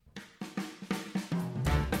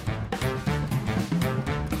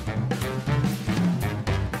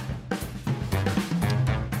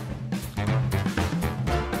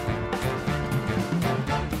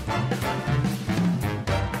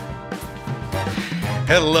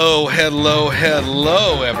Hello, hello,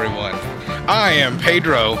 hello, everyone. I am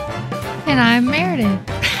Pedro. And I'm Meredith.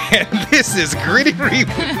 And this is Gritty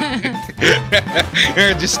Reboot.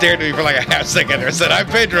 Meredith just stared at me for like a half second and said, I'm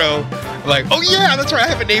Pedro. I'm like, oh yeah, that's right, I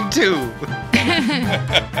have a name too.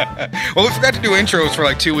 Well, we forgot to do intros for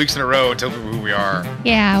like 2 weeks in a row and tell people who we are.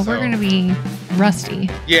 Yeah, we're going to be rusty.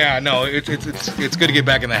 Yeah, no, it's good to get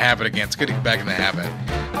back in the habit again. It's good to get back in the habit.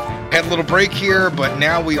 Had a little break here, but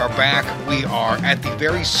now we are back. We are at the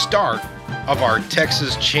very start of our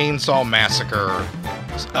Texas Chainsaw Massacre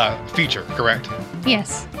feature, correct?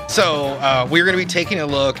 Yes. So we're going to be taking a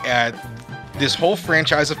look at this whole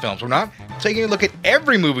franchise of films. We're not taking a look at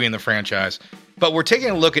every movie in the franchise, but we're taking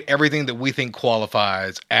a look at everything that we think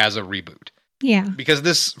qualifies as a reboot. Yeah. Because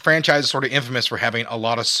this franchise is sort of infamous for having a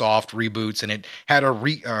lot of soft reboots, and it had a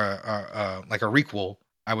requel,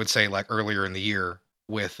 I would say, like earlier in the year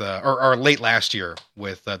with or late last year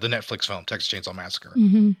with the Netflix film Texas Chainsaw Massacre.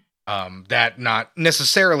 Mm-hmm. That not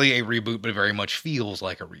necessarily a reboot, but very much feels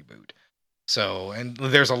like a reboot. So, and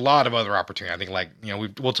there's a lot of other opportunity. I think, like, you know,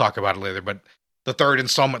 we'll talk about it later, but the third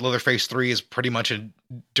installment, Leatherface 3, is pretty much a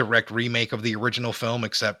direct remake of the original film,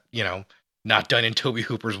 except, you know, not done in Tobe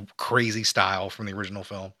Hooper's crazy style from the original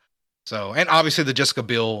film. So, and obviously the Jessica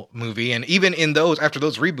Biel movie, and even in those, after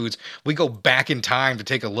those reboots, we go back in time to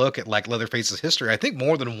take a look at like Leatherface's history, I think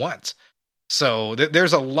more than once. So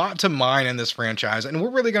there's a lot to mine in this franchise, and we're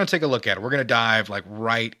really going to take a look at it. We're going to dive like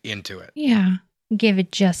right into it. Yeah. Give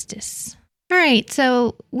it justice. All right.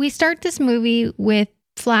 So we start this movie with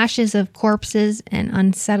flashes of corpses and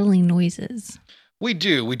unsettling noises. We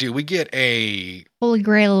do. We get a holy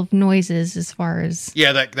grail of noises as far as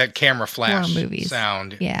that camera flash movies.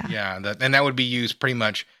 Sound. Yeah. And that would be used pretty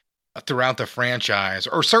much throughout the franchise,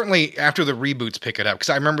 or certainly after the reboots pick it up.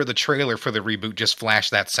 Because I remember the trailer for the reboot just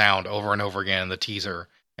flashed that sound over and over again in the teaser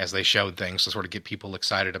as they showed things to sort of get people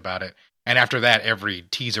excited about it. And after that, every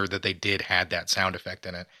teaser that they did had that sound effect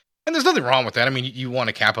in it. And there's nothing wrong with that. I mean, you want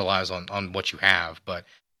to capitalize on what you have, but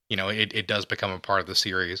you know, it does become a part of the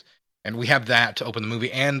series. And we have that to open the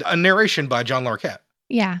movie, and a narration by John Larroquette.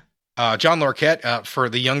 Yeah. John Larroquette, for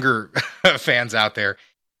the younger fans out there,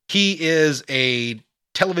 he is a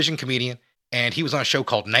television comedian, and he was on a show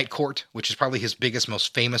called Night Court, which is probably his biggest,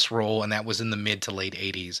 most famous role, and that was in the mid to late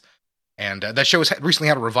 80s. And that show has recently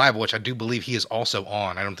had a revival, which I do believe he is also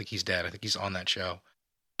on. I don't think he's dead. I think he's on that show.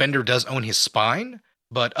 Bender does own his spine,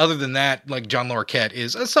 but other than that, like, John Larroquette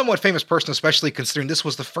is a somewhat famous person, especially considering this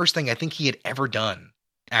was the first thing I think he had ever done,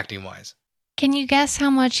 acting-wise. Can you guess how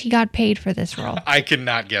much he got paid for this role? I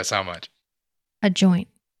cannot guess how much. A joint.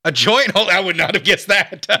 A joint? Oh, I would not have guessed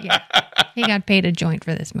that. Yeah. He got paid a joint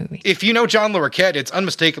for this movie. If you know John Larroquette, it's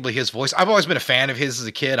unmistakably his voice. I've always been a fan of his as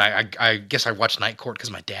a kid. I guess I watched Night Court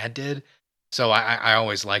because my dad did. So I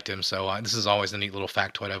always liked him. So this is always a neat little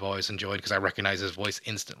factoid I've always enjoyed because I recognize his voice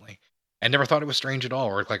instantly. And never thought it was strange at all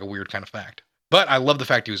or like a weird kind of fact. But I love the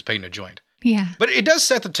fact he was paid in a joint. Yeah. But it does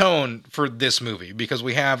set the tone for this movie because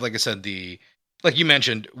we have, like I said, like you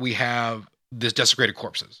mentioned, we have this desecrated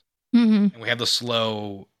corpses. Mm-hmm. And we have the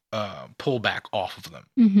slow pullback off of them.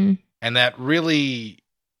 Mm-hmm. And that really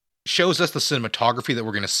shows us the cinematography that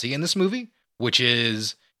we're going to see in this movie, which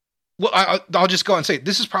is, well, I'll just go and say,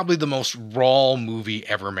 this is probably the most raw movie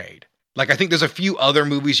ever made. Like, I think there's a few other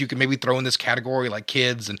movies you could maybe throw in this category, like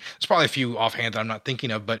Kids, and there's probably a few offhand that I'm not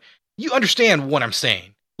thinking of, but you understand what I'm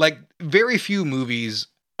saying. Like, very few movies,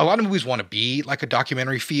 a lot of movies want to be like a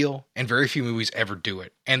documentary feel, and very few movies ever do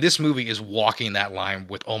it. And this movie is walking that line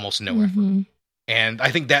with almost no effort. And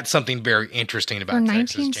I think that's something very interesting about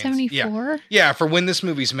Texas Chainsaw. 1974? Yeah, for when this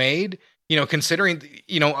movie's made, you know, considering,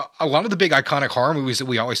 you know, a lot of the big iconic horror movies that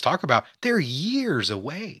we always talk about, they're years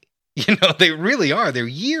away. You know, they really are. They're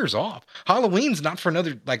years off. Halloween's not for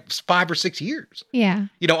another, like, 5 or 6 years. Yeah.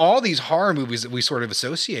 You know, all these horror movies that we sort of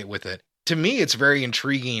associate with it, to me, it's very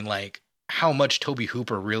intriguing, like, how much Tobe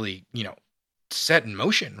Hooper really, you know, set in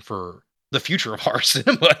motion for the future of horror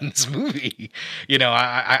cinema in this movie. You know,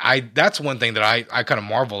 I that's one thing that I kind of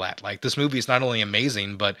marvel at. Like, this movie is not only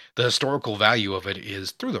amazing, but the historical value of it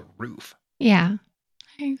is through the roof. Yeah,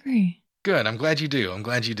 I agree. Good. I'm glad you do.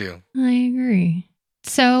 I agree.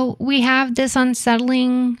 So we have this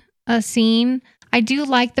unsettling scene. I do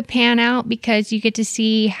like the pan out because you get to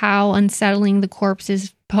see how unsettling the corpse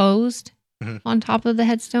is posed on top of the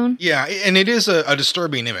headstone. Yeah, and it is a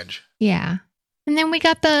disturbing image. Yeah. And then we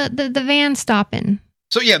got the van stopping.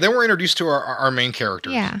 So yeah, then we're introduced to our main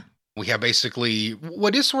characters. Yeah. We have basically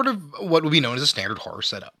what is sort of what would be known as a standard horror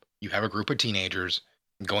setup. You have a group of teenagers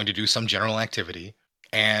going to do some general activity,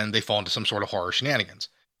 and they fall into some sort of horror shenanigans.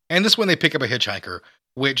 And this is when they pick up a hitchhiker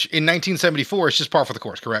which in 1974 is just par for the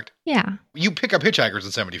course, correct? Yeah. You pick up hitchhikers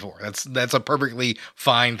in 74. That's a perfectly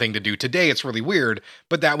fine thing to do. Today it's really weird,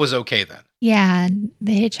 but that was okay then. Yeah,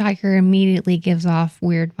 the hitchhiker immediately gives off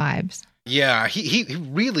weird vibes. Yeah, he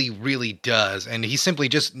really, really does. And he's simply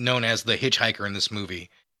just known as the hitchhiker in this movie.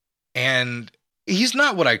 And he's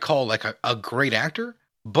not what I call like a great actor,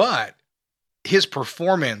 but his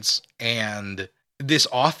performance and this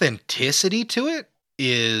authenticity to it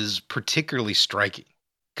is particularly striking.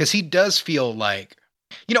 Because he does feel like,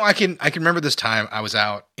 I can remember this time I was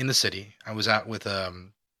out in the city. I was out with a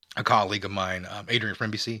colleague of mine, Adrian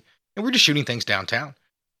from NBC, and we were just shooting things downtown.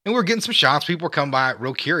 And we were getting some shots. People were coming by,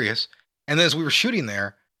 real curious. And then as we were shooting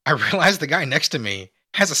there, I realized the guy next to me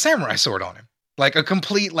has a samurai sword on him. Like a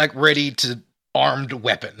complete, like ready to armed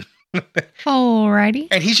weapon. Alrighty.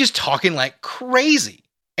 And he's just talking like crazy.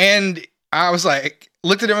 And I was like,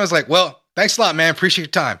 looked at him and I was like, well, thanks a lot, man. Appreciate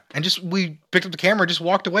your time. And we picked up the camera and just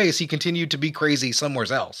walked away as he continued to be crazy somewhere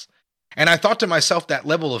else. And I thought to myself, that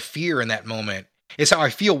level of fear in that moment is how I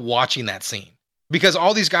feel watching that scene. Because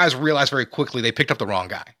all these guys realized very quickly they picked up the wrong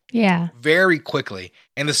guy. Yeah. Very quickly.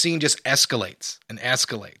 And the scene just escalates and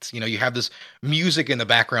escalates. You have this music in the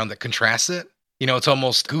background that contrasts it. It's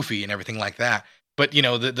almost goofy and everything like that. But,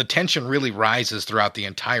 the tension really rises throughout the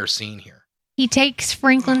entire scene here. He takes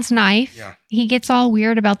Franklin's knife. Yeah. He gets all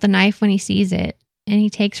weird about the knife when he sees it. And he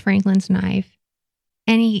takes Franklin's knife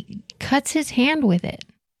and he cuts his hand with it.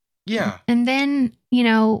 Yeah. And then,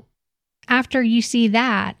 after you see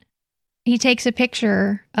that, he takes a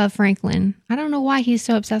picture of Franklin. I don't know why he's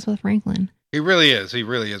so obsessed with Franklin. He really is. He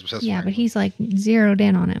really is obsessed with Franklin. But he's like zeroed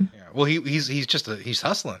in on him. Yeah. Well, he's he's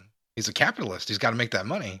hustling. He's a capitalist. He's got to make that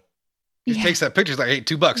money. He takes that picture. He's like, hey,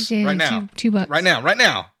 $2 right now. $2. Right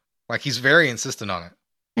now. Like he's very insistent on it.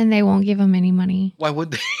 And they won't give him any money. Why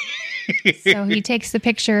would they? So he takes the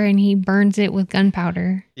picture and he burns it with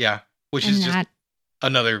gunpowder. Yeah. Which is just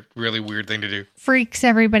another really weird thing to do. Freaks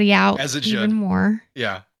everybody out as it even should. More.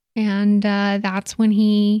 Yeah. And that's when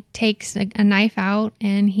he takes a knife out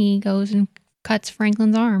and he goes and cuts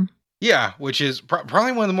Franklin's arm. Yeah, which is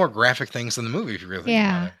probably one of the more graphic things in the movie, if you really think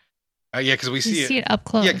about it. Yeah, because we see it up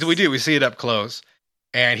close. Yeah, because we do. We see it up close.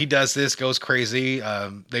 And he does this, goes crazy.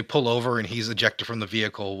 They pull over and he's ejected from the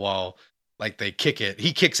vehicle while, like, they kick it.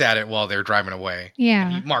 He kicks at it while they're driving away. Yeah.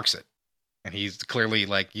 And he marks it. And he's clearly,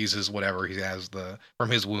 like, uses whatever he has from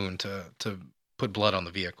his wound to put blood on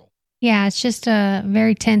the vehicle. Yeah, it's just a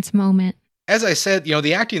very tense moment. As I said,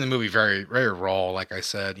 the acting in the movie very, very raw. Like I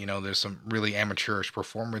said, there's some really amateurish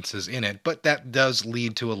performances in it, but that does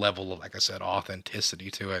lead to a level of, like I said,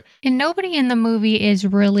 authenticity to it. And nobody in the movie is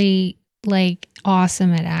really like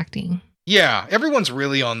awesome at acting. Yeah, everyone's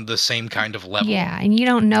really on the same kind of level. Yeah, and you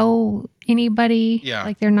don't know anybody. Yeah,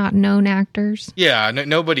 like they're not known actors. Yeah,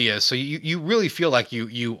 nobody is. So you really feel like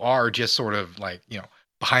you are just sort of like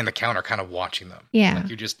behind the counter, kind of watching them. Yeah, like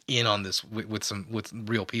you're just in on this with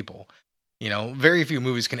real people. Very few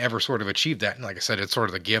movies can ever sort of achieve that. And like I said, it's sort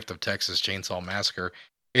of the gift of Texas Chainsaw Massacre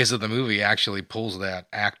is that the movie actually pulls that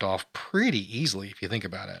act off pretty easily if you think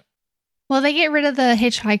about it. Well, they get rid of the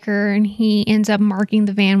hitchhiker and he ends up marking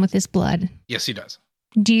the van with his blood. Yes, he does.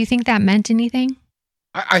 Do you think that meant anything?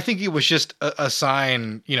 I think it was just a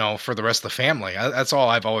sign, for the rest of the family. That's all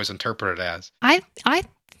I've always interpreted it as. I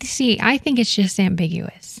think it's just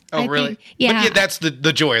ambiguous. Oh, really? Yeah. But that's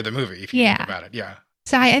the joy of the movie if you think about it. Yeah.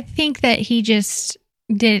 So I think that he just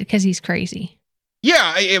did it because he's crazy.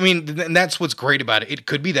 Yeah, I mean, that's what's great about it. It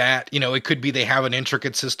could be that, it could be they have an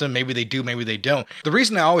intricate system. Maybe they do, maybe they don't. The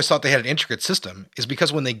reason I always thought they had an intricate system is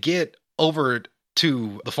because when they get over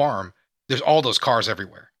to the farm, there's all those cars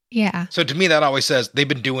everywhere. Yeah. So to me, that always says they've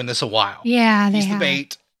been doing this a while. Yeah, He's the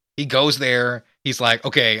bait. He goes there. He's like,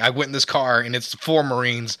 okay, I went in this car and it's 4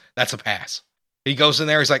 Marines. That's a pass. He goes in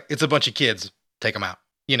there. He's like, it's a bunch of kids. Take them out.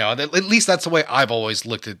 At least that's the way I've always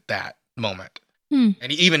looked at that moment.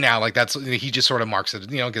 And even now, like he just sort of marks it,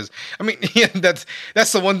 because I mean, that's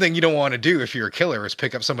the one thing you don't want to do if you're a killer is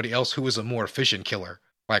pick up somebody else who is a more efficient killer.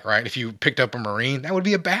 Like, right. If you picked up a Marine, that would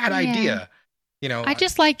be a bad idea. I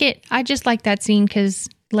just like it. I just like that scene because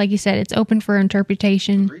like you said, it's open for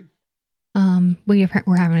interpretation. Agreed.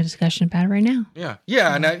 We're having a discussion about it right now. Yeah.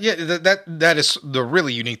 Yeah. And that is the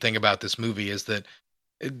really unique thing about this movie is that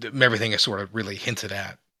everything is sort of really hinted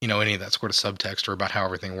at, any of that sort of subtext or about how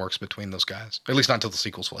everything works between those guys, at least not until the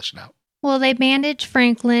sequel's fleshed out. Well, they bandage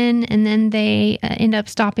Franklin and then they end up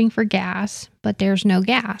stopping for gas, but there's no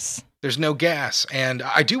gas. There's no gas. And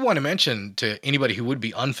I do want to mention to anybody who would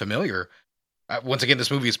be unfamiliar, once again, this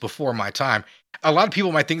movie is before my time. A lot of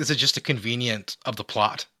people might think this is just a convenient of the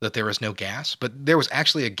plot that there is no gas, but there was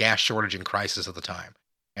actually a gas shortage and crisis at the time.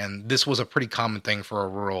 And this was a pretty common thing for a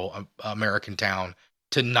rural American town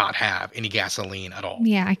to not have any gasoline at all.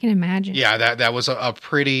 Yeah, I can imagine. Yeah, that was a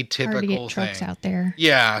pretty typical Hard to get thing. trucks out there.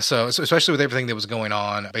 Yeah, so especially with everything that was going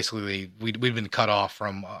on, basically we'd been cut off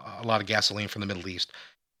from a lot of gasoline from the Middle East.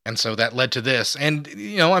 And so that led to this. And,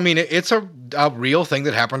 I mean, it's a real thing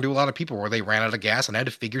that happened to a lot of people where they ran out of gas and had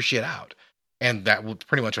to figure shit out. And that was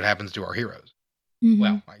pretty much what happens to our heroes. Mm-hmm.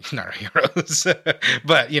 Well, not our heroes,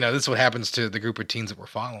 but, this is what happens to the group of teens that we're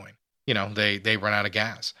following. They run out of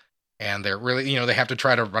gas. And they're really, they have to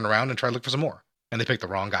try to run around and try to look for some more. And they pick the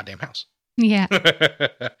wrong goddamn house. Yeah.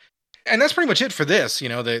 And that's pretty much it for this.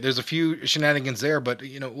 There's a few shenanigans there, but,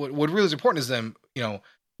 what really is important is them,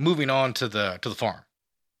 moving on to the farm.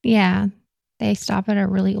 Yeah. They stop at a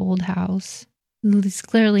really old house. There's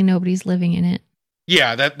clearly nobody's living in it.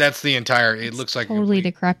 Yeah, that's the entire, it looks like totally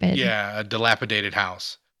decrepit. Yeah, a dilapidated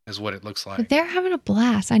house is what it looks like. But they're having a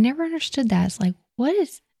blast. I never understood that. It's like, what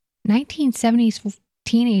is 1970s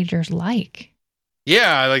teenagers like?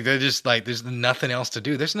 Yeah, like they're just like, there's nothing else to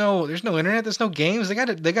do. There's no internet, there's no games. They got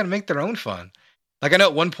to make their own fun. Like I know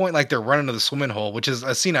at one point, like they're running to the swimming hole, which is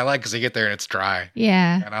a scene I like because they get there and it's dry.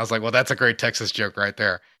 Yeah. And I was like, well, that's a great Texas joke right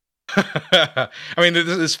there. I mean,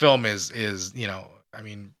 this film is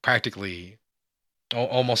practically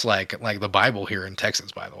almost like the Bible here in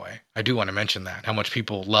Texas, by the way. I do want to mention that, how much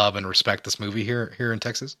people love and respect this movie here in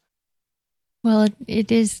Texas. Well,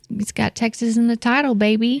 it is. It's got Texas in the title,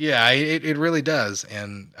 baby. Yeah, it really does.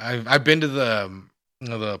 And I've been to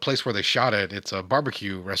the place where they shot it. It's a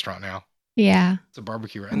barbecue restaurant now. Yeah, it's a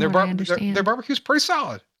barbecue, and their barbecue's pretty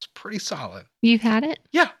solid. It's pretty solid. You've had it?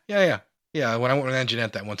 Yeah. When I went with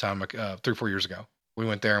Anjanette that one time, like 3-4 years ago, we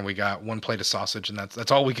went there and we got one plate of sausage, and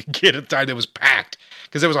that's all we could get at the time. It was packed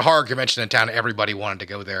because there was a horror convention in town. Everybody wanted to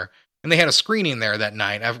go there, and they had a screening there that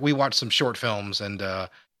night. We watched some short films, and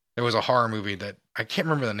there was a horror movie that I can't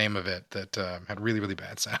remember the name of it that had really, really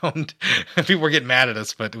bad sound. People were getting mad at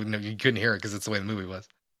us, but you couldn't hear it because it's the way the movie was.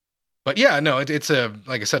 But yeah, no, it's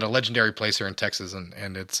like I said, a legendary place here in Texas,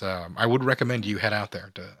 and it's I would recommend you head out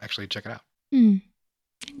there to actually check it out.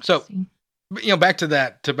 So, back to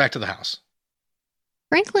the house.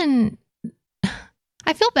 Franklin,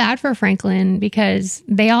 I feel bad for Franklin because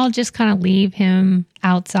they all just kind of leave him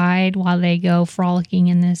outside while they go frolicking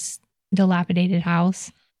in this dilapidated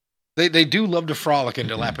house. They do love to frolic in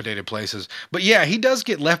dilapidated places. But yeah, he does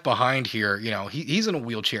get left behind here. He's in a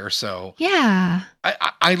wheelchair. So yeah,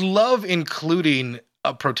 I love including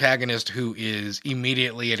a protagonist who is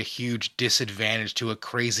immediately at a huge disadvantage to a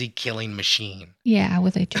crazy killing machine. Yeah,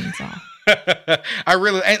 with a chainsaw. I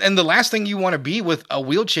really, and the last thing you want to be with a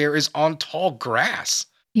wheelchair is on tall grass.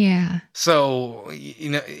 Yeah. So,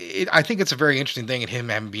 I think it's a very interesting thing in him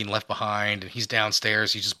having been left behind, and he's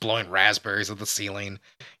downstairs. He's just blowing raspberries at the ceiling.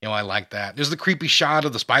 I like that. There's the creepy shot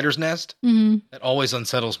of the spider's nest. Mm-hmm. That always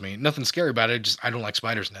unsettles me. Nothing scary about it. Just, I don't like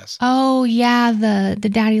spider's nests. Oh, yeah. The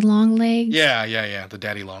daddy long legs. Yeah. The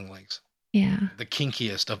daddy long legs. Yeah. The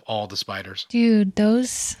kinkiest of all the spiders. Dude,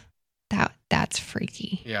 that's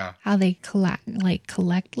freaky. Yeah. How they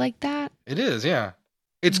collect like that. It is, yeah.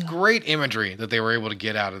 It's great imagery that they were able to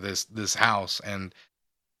get out of this house, and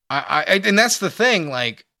and that's the thing.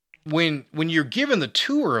 Like when you're given the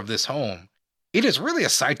tour of this home, it is really a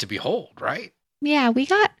sight to behold, right? Yeah, we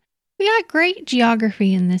got great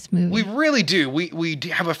geography in this movie. We really do. We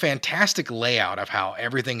have a fantastic layout of how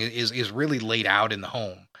everything is really laid out in the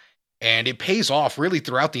home. And it pays off really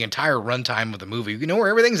throughout the entire runtime of the movie. You know where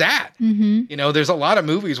everything's at. Mm-hmm. There's a lot of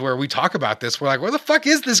movies where we talk about this. We're like, where the fuck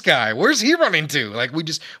is this guy? Where's he running to? Like,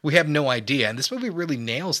 we have no idea. And this movie really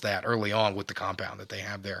nails that early on with the compound that they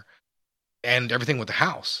have there. And everything with the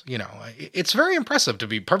house. It's very impressive, to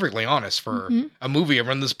be perfectly honest, for a movie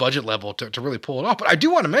around this budget level to really pull it off. But I do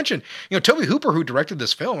want to mention, Tobe Hooper, who directed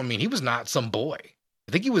this film, I mean, he was not some boy.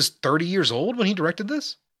 I think he was 30 years old when he directed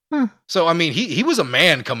this. Huh. So, I mean, he was a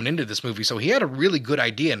man coming into this movie, so he had a really good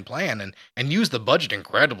idea and plan and used the budget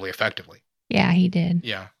incredibly effectively. Yeah, he did.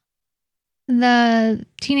 Yeah. The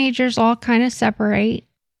teenagers all kind of separate.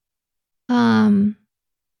 One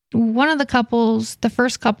of the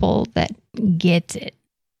first couple that gets it,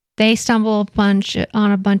 they stumble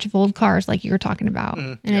on a bunch of old cars like you were talking about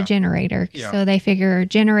and a generator. Yeah. So they figure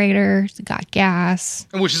generator's got gas.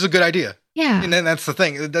 Which is a good idea. Yeah. And then that's the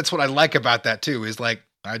thing. That's what I like about that, too, is like,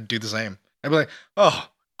 I'd do the same. I'd be like, oh,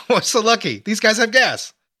 we're so lucky. These guys have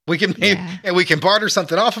gas. We can and we can barter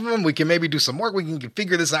something off of them. We can maybe do some work. We can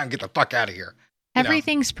figure this out and get the fuck out of here.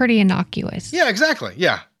 Everything's pretty innocuous. Yeah, exactly.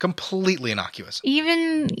 Yeah, completely innocuous.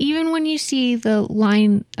 Even when you see the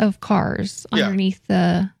line of cars underneath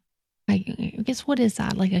the, I guess, what is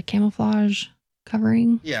that? Like a camouflage?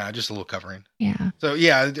 covering. Yeah, just a little covering. Yeah. So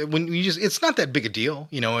yeah, when you just, it's not that big a deal,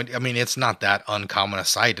 you know. I mean, it's not that uncommon a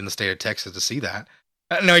sight in the state of Texas to see that.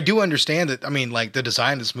 Now, I do understand that. I mean, like the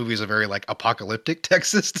design of this movie is a very like apocalyptic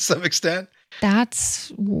Texas to some extent.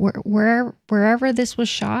 That's wherever this was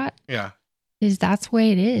shot. Yeah. That's the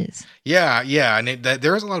way it is. Yeah, yeah, and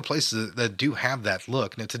there's a lot of places that do have that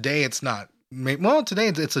look. Now today it's not. Well, today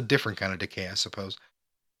it's a different kind of decay, I suppose.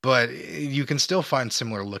 But you can still find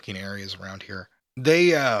similar looking areas around here.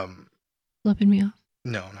 They Flipping me off.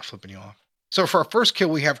 No, I'm not flipping you off. So for our first kill,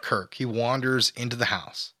 we have Kirk. He wanders into the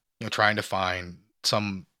house, you know, trying to find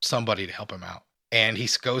somebody to help him out. And he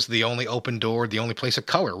goes to the only open door, the only place of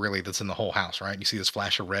color really that's in the whole house, right? You see this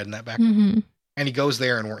flash of red in that background. Mm-hmm. And he goes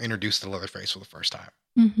there, and we're introduced to Leatherface for the first time.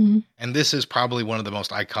 Mm-hmm. And this is probably one of the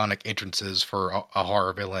most iconic entrances for a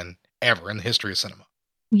horror villain ever in the history of cinema.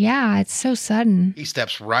 Yeah, it's so sudden. He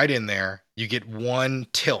steps right in there. You get one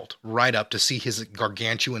tilt right up to see his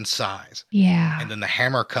gargantuan size. Yeah. And then the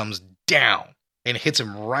hammer comes down and hits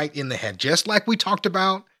him right in the head, just like we talked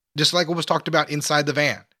about, just like what was talked about inside the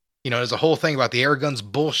van. You know, there's a whole thing about the air guns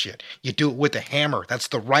bullshit. You do it with a hammer. That's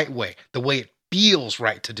the right way, the way it feels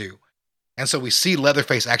right to do. And so we see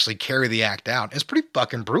Leatherface actually carry the act out. It's pretty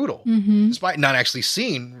fucking brutal, despite not actually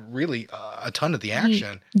seeing really a ton of the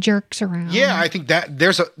action. He jerks around. Yeah, I think that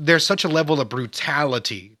there's such a level of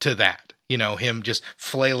brutality to that. You know, him just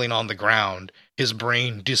flailing on the ground, his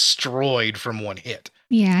brain destroyed from one hit.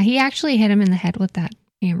 Yeah, he actually hit him in the head with that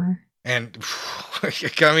hammer. And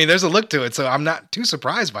I mean, there's a look to it, so I'm not too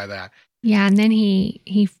surprised by that. Yeah, and then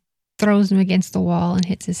he throws him against the wall and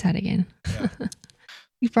hits his head again. Yeah.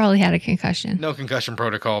 He probably had a concussion. No concussion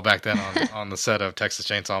protocol back then on the set of Texas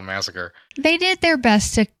Chainsaw Massacre. They did their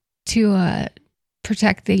best to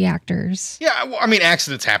protect the actors. Yeah, well, I mean,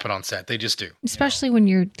 accidents happen on set. They just do. Especially when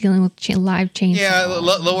you're dealing with live chainsaw. Yeah,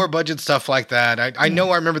 lower budget stuff like that. I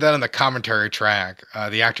know I remember that on the commentary track.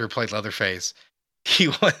 The actor who played Leatherface, he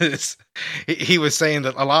was saying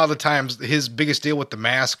that a lot of the times his biggest deal with the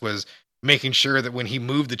mask was making sure that when he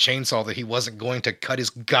moved the chainsaw that he wasn't going to cut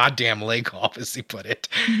his goddamn leg off, as he put it.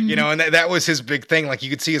 Mm-hmm. You know, and that was his big thing. Like, you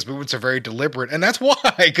could see his movements are very deliberate. And that's why,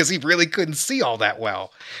 because he really couldn't see all that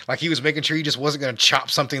well. Like, he was making sure he just wasn't going to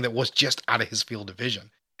chop something that was just out of his field of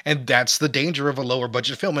vision. And that's the danger of a lower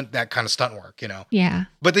budget film and that kind of stunt work, you know? Yeah.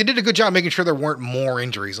 But they did a good job making sure there weren't more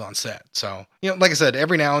injuries on set. So, you know, like I said,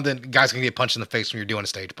 every now and then guys can get punched in the face when you're doing a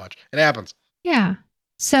stage punch. It happens. Yeah.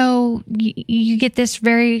 So you get this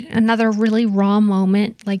another really raw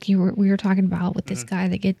moment, like we were talking about with this guy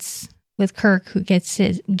that gets with Kirk, who gets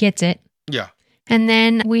it. Yeah. And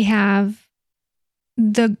then we have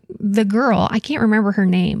the girl. I can't remember her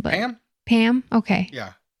name, but Pam. Okay.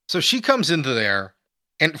 Yeah. So she comes into there,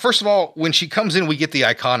 and first of all, when she comes in, we get the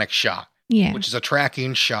iconic shot. Yeah. Which is a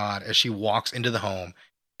tracking shot as she walks into the home.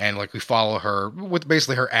 And like we follow her with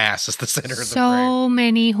basically her ass as the center of the frame. So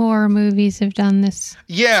many horror movies have done this.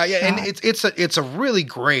 Yeah, yeah, shot. And it's a really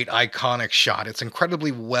great iconic shot. It's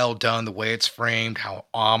incredibly well done, the way it's framed, how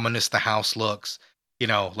ominous the house looks. You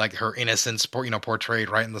know, like her innocence, you know, portrayed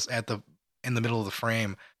right in the middle of the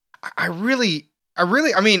frame. I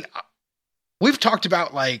mean, we've talked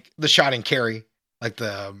about like the shot in Carrie, like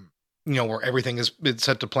the you know where everything is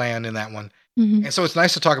set to plan in that one. Mm-hmm. And so it's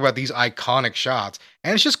nice to talk about these iconic shots.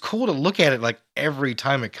 And it's just cool to look at it like every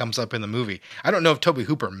time it comes up in the movie. I don't know if Tobe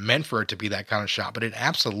Hooper meant for it to be that kind of shot, but it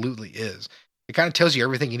absolutely is. It kind of tells you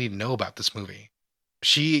everything you need to know about this movie.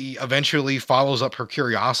 She eventually follows up her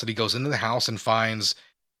curiosity, goes into the house and finds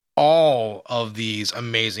all of these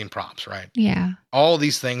amazing props, right? Yeah. All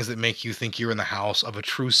these things that make you think you're in the house of a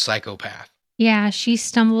true psychopath. Yeah, she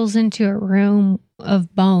stumbles into a room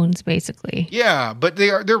of bones, basically. Yeah, but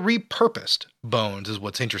they're repurposed bones is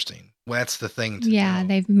what's interesting. Well, that's the thing. Yeah,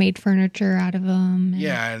 they've made furniture out of them.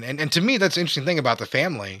 Yeah, and to me, that's the interesting thing about the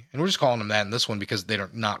family. And we're just calling them that in this one because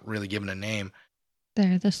they're not really given a name.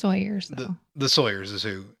 They're the Sawyers, though. The Sawyers is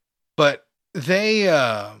who. But they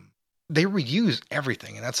reuse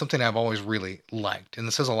everything, and that's something I've always really liked. And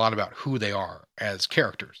it says a lot about who they are as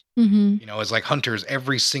characters. Mm-hmm. You know, as like hunters,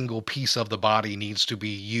 every single piece of the body needs to be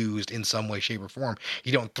used in some way, shape, or form.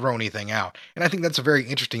 You don't throw anything out. And I think that's a very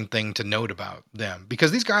interesting thing to note about them,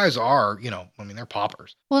 because these guys are, you know, I mean, they're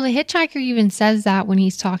paupers. Well, the hitchhiker even says that when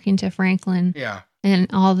he's talking to Franklin. Yeah. And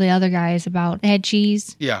all the other guys about head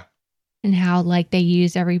cheese. Yeah. And how, like, they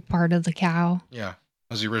use every part of the cow. Yeah.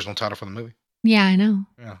 That was the original title for the movie. Yeah, I know.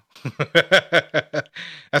 Yeah.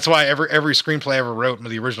 That's why every screenplay I ever wrote,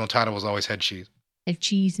 the original title was always Head Cheese. Head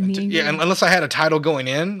Cheese and the Yeah, and unless I had a title going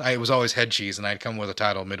in, it was always Head Cheese, and I'd come with a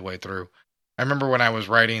title midway through. I remember when I was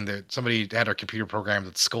writing that somebody had a computer program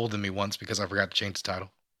that scolded me once because I forgot to change the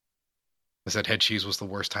title. I said head cheese was the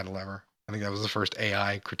worst title ever. I think that was the first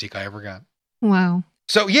AI critique I ever got. Wow.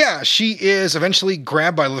 So yeah, she is eventually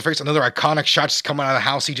grabbed by Leatherface. Another iconic shot, just coming out of the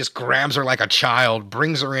house. He just grabs her like a child,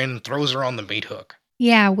 brings her in, throws her on the meat hook.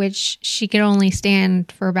 Yeah, which she could only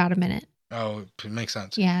stand for about a minute. Oh, it makes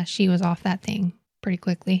sense. Yeah, she was off that thing pretty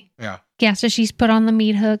quickly. Yeah. Yeah, so she's put on the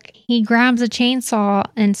meat hook. He grabs a chainsaw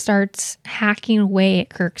and starts hacking away at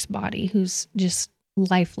Kirk's body, who's just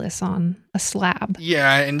lifeless on a slab.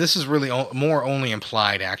 Yeah, and this is really more only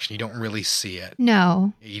implied action. You don't really see it.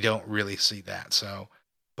 No. You don't really see that. So,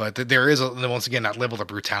 but there is, once again, that level of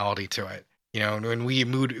brutality to it. You know, when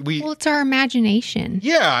well, it's our imagination.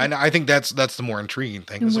 Yeah, and I think that's the more intriguing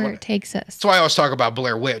thing. And where it takes us. So I always talk about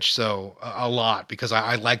Blair Witch a lot because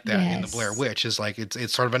I like that in the Yes. Blair Witch. Is like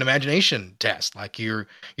it's sort of an imagination test. Like you're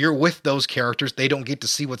with those characters, they don't get to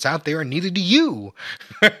see what's out there, and neither do you.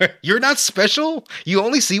 You're not special. You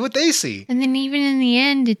only see what they see. And then even in the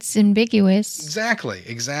end, it's ambiguous.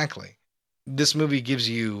 Exactly. This movie gives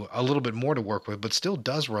you a little bit more to work with, but still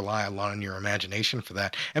does rely a lot on your imagination for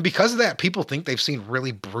that. And because of that, people think they've seen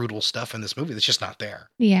really brutal stuff in this movie that's just not there.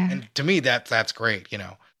 Yeah. And to me, that's great. You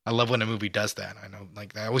know, I love when a movie does that. I know,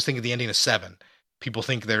 like, I always think of the ending of Seven. People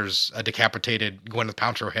think there's a decapitated Gwyneth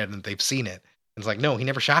Paltrow head and they've seen it. It's like, no, he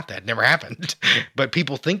never shot that. It never happened. But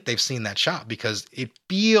people think they've seen that shot because it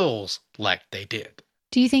feels like they did.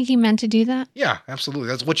 Do you think he meant to do that? Yeah, absolutely.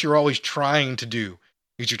 That's what you're always trying to do.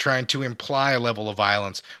 Because you're trying to imply a level of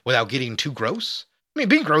violence without getting too gross. I mean,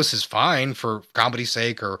 being gross is fine for comedy's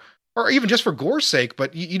sake or even just for gore's sake,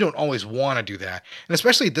 but you don't always want to do that. And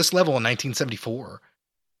especially at this level in 1974,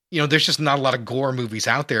 you know, there's just not a lot of gore movies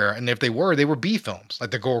out there. And if they were B films,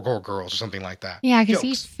 like the Gore Girls or something like that. Yeah, because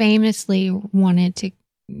he famously wanted to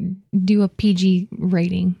do a PG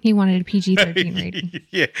rating. He wanted a PG-13 rating.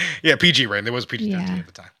 Yeah, PG rating. There was PG-13 at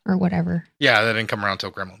the time. Or whatever. Yeah, that didn't come around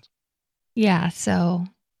until Gremlins. Yeah, so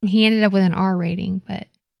he ended up with an R rating, but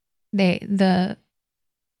the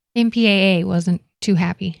MPAA wasn't too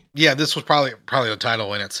happy. Yeah, this was probably the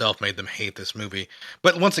title in itself made them hate this movie.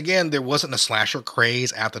 But once again, there wasn't a slasher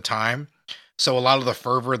craze at the time. So a lot of the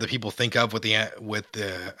fervor that people think of with the I was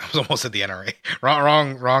almost at the NRA.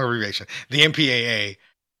 Wrong abbreviation. The MPAA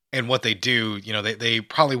and what they do, you know, they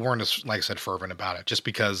probably weren't as, like I said, fervent about it just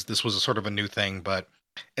because this was a sort of a new thing, but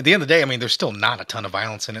at the end of the day, I mean, there's still not a ton of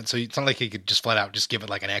violence in it, so it's not like you could just flat out just give it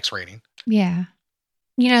like an X rating. Yeah.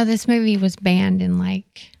 You know, this movie was banned in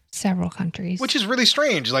like several countries. Which is really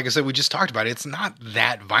strange. Like I said, we just talked about it. It's not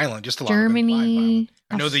that violent, just a lot Germany,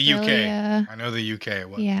 of I know Australia, the UK. I know the UK. It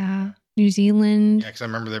was. Yeah. New Zealand. Yeah, because I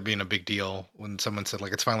remember there being a big deal when someone said,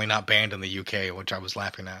 like, it's finally not banned in the UK, which I was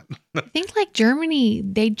laughing at. I think, like, Germany,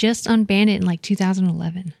 they just unbanned it in, like,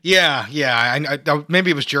 2011. Yeah. I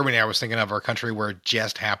maybe it was Germany I was thinking of, our country where it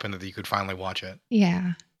just happened that you could finally watch it.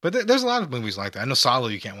 Yeah. But there's a lot of movies like that. I know Salo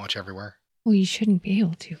you can't watch everywhere. Well, you shouldn't be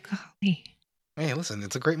able to. Golly. Hey, listen,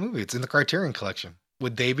 it's a great movie. It's in the Criterion Collection.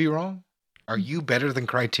 Would they be wrong? Are you better than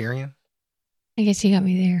Criterion? I guess you got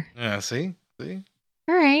me there. Yeah, see?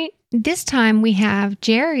 All right. This time we have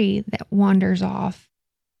Jerry that wanders off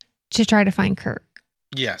to try to find Kirk.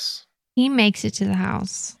 Yes. He makes it to the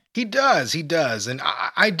house. He does. And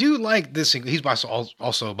I do like this. He's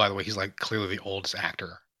also, by the way, he's like clearly the oldest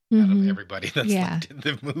actor out of everybody that's like in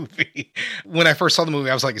the movie. When I first saw the movie,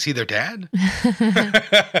 I was like, is he their dad?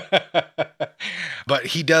 But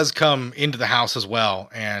he does come into the house as well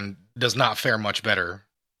and does not fare much better.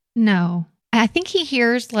 No. I think he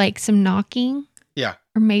hears like some knocking. Yeah.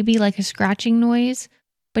 Or maybe like a scratching noise.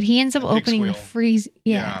 But he ends up opening the freezer.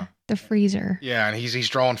 Yeah. The freezer. Yeah, and he's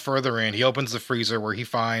drawn further in. He opens the freezer where he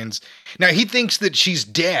finds... Now, he thinks that she's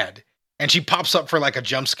dead, and she pops up for like a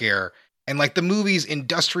jump scare. And like the movie's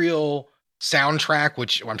industrial soundtrack,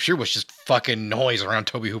 which I'm sure was just fucking noise around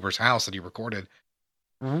Tobe Hooper's house that he recorded,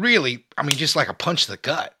 really, I mean, just like a punch to the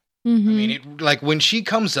gut. Mm-hmm. I mean, it, like when she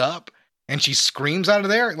comes up and she screams out of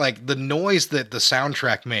there, like the noise that the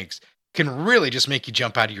soundtrack makes can really just make you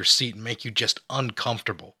jump out of your seat and make you just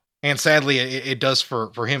uncomfortable. And sadly, it does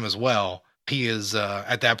for him as well. He is,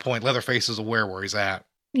 at that point, Leatherface is aware where he's at.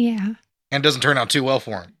 Yeah. And it doesn't turn out too well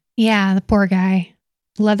for him. Yeah, the poor guy.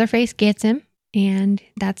 Leatherface gets him, and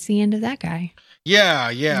that's the end of that guy. Yeah.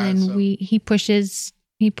 And then he pushes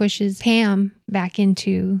Pam back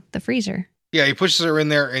into the freezer. Yeah, he pushes her in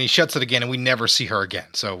there, and he shuts it again, and we never see her again.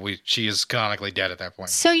 So she is canonically dead at that point.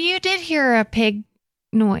 So you did hear a pig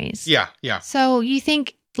noise. Yeah. So you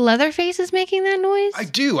think Leatherface is making that noise? I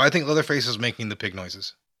do. I think Leatherface is making the pig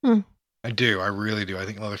noises. I do. I really do. I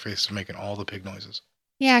think Leatherface is making all the pig noises.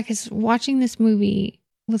 Yeah, because watching this movie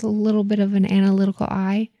with a little bit of an analytical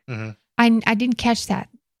eye, I didn't catch that.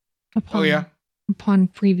 Oh, yeah? upon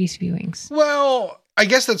previous viewings. Well, I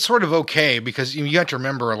guess that's sort of okay because you have to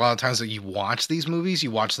remember a lot of times that you watch these movies,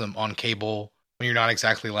 you watch them on cable when you're not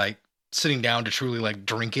exactly like sitting down to truly like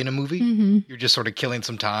drink in a movie. Mm-hmm. You're just sort of killing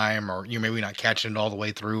some time, or you're maybe not catching it all the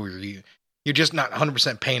way through, or you're just not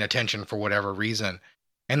 100% paying attention for whatever reason.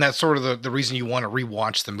 And that's sort of the reason you want to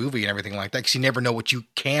rewatch the movie and everything like that, because you never know what you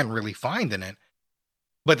can really find in it.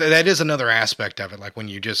 But that is another aspect of it, like when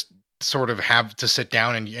you just sort of have to sit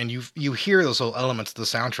down and you hear those little elements of the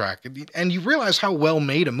soundtrack, and you realize how well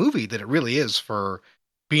made a movie that it really is for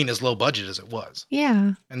being as low budget as it was.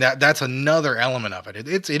 Yeah. And that's another element of it.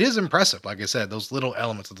 It is impressive, like I said, those little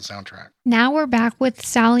elements of the soundtrack. Now we're back with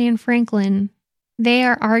Sally and Franklin. They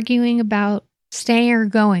are arguing about staying or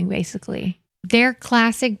going, basically. Their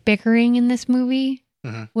classic bickering in this movie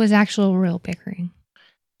was actual real bickering.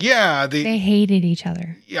 Yeah. They hated each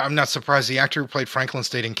other. Yeah, I'm not surprised. The actor who played Franklin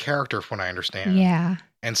stayed in character, from what I understand. Yeah.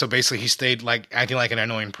 And so basically he stayed like acting like an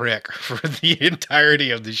annoying prick for the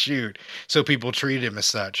entirety of the shoot. So people treated him as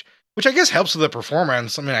such, which I guess helps with the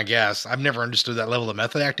performance. I mean, I guess I've never understood that level of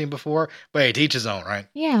method acting before, but hey, to each his own, right?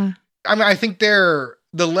 Yeah. I mean, I think the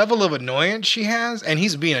level of annoyance she has, and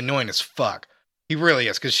he's being annoying as fuck. He really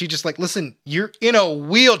is, because she just like, listen, you're in a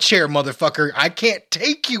wheelchair, motherfucker. I can't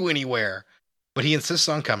take you anywhere. But he insists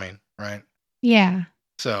on coming, right? Yeah.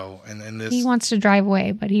 So, and this... He wants to drive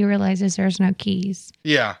away, but he realizes there's no keys.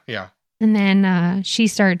 Yeah, yeah. And then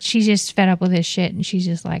she's just fed up with his shit, and she's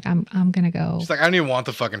just like, I'm going to go. She's like, I don't even want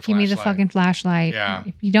the fucking flashlight. Give me the fucking flashlight. Yeah.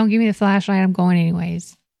 If you don't give me the flashlight, I'm going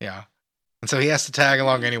anyways. Yeah. And so he has to tag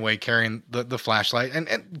along anyway, carrying the flashlight.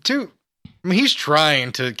 And two, I mean, he's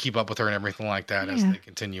trying to keep up with her and everything like that as they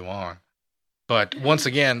continue on. But once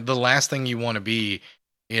again, the last thing you want to be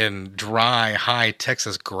in dry, high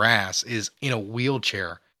Texas grass is in a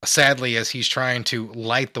wheelchair. Sadly, as he's trying to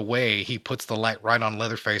light the way, he puts the light right on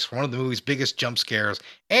Leatherface for one of the movie's biggest jump scares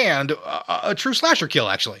and a true slasher kill,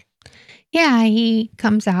 actually. Yeah, he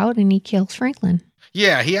comes out and he kills Franklin.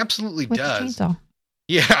 Yeah, he absolutely does. With the chainsaw.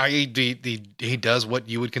 Yeah, he does what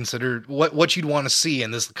you would consider, what you'd want to see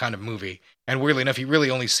in this kind of movie. And weirdly enough, you really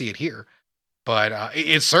only see it here. But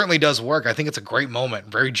it certainly does work. I think it's a great moment.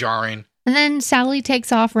 Very jarring. And then Sally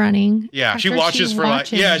takes off running. Yeah, she watches for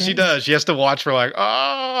like, yeah, she does. She has to watch for like,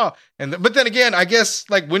 oh. But then again, I guess,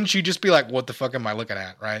 like, wouldn't you just be like, what the fuck am I looking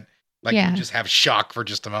at, right? Like, you just have shock for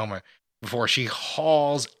just a moment before she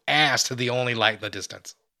hauls ass to the only light in the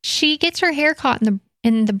distance. She gets her hair caught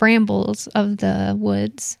in the brambles of the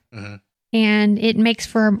woods. Mm-hmm. And it makes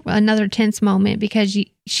for another tense moment because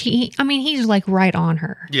he's like right on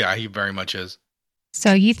her. Yeah, he very much is.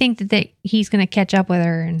 So you think that he's going to catch up with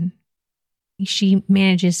her, and she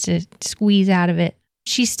manages to squeeze out of it.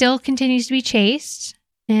 She still continues to be chased,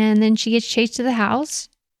 and then she gets chased to the house.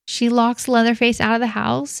 She locks Leatherface out of the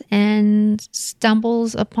house and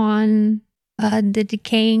stumbles upon the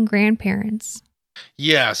decaying grandparents.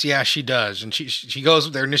 Yes, yeah, she does. And she goes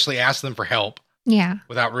there, initially asks them for help. Yeah.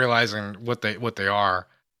 Without realizing what they are.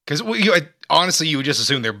 Because honestly, you would just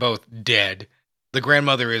assume they're both dead. The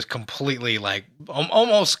grandmother is completely, like,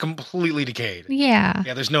 almost completely decayed. Yeah.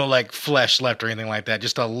 Yeah, there's no, like, flesh left or anything like that.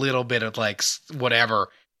 Just a little bit of, like, whatever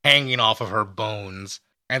hanging off of her bones.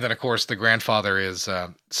 And then, of course, the grandfather is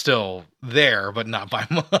still there, but not by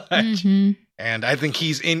much. Mm-hmm. And I think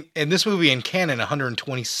he's, in this movie in canon,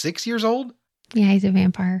 126 years old? Yeah, he's a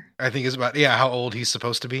vampire. I think is about, how old he's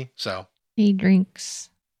supposed to be, so... He drinks.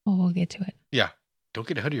 Oh, we'll get to it. Yeah. Don't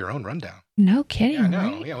get ahead of your own rundown. No kidding. Yeah, no.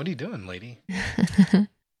 Right? Yeah, what are you doing, lady?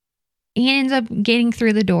 He ends up getting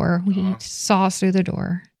through the door. He saws through the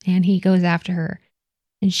door, and he goes after her.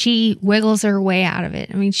 And she wiggles her way out of it.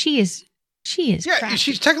 I mean, she is Yeah, crafty.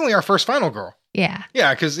 She's technically our first final girl. Yeah.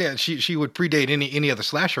 Yeah, because she would predate any other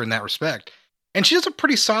slasher in that respect. And she does a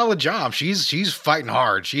pretty solid job. She's fighting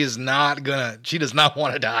hard. She does not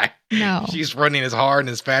want to die. No. She's running as hard and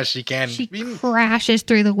as fast as she can. She crashes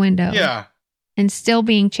through the window. Yeah. And still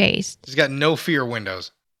being chased. She's got no fear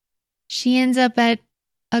windows. She ends up at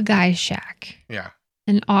a guy's shack. Yeah.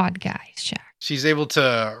 An odd guy's shack. She's able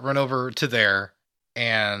to run over to there,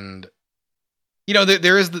 and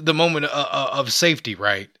there is the moment of safety,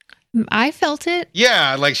 right? I felt it.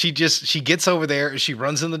 Yeah, like she gets over there, she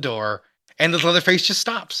runs in the door. And the Leatherface just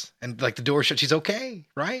stops, and like the door shut. She's okay,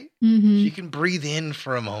 right? Mm-hmm. She can breathe in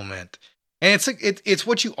for a moment, and it's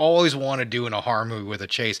what you always want to do in a horror movie with a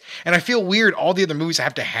chase. And I feel weird. All the other movies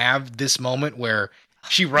have to have this moment where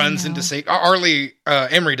she runs into safe. Arlie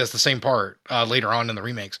Emery does the same part later on in the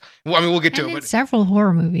remakes. Well, I mean, we'll get to it. But several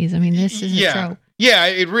horror movies. I mean, this is a trope. Yeah,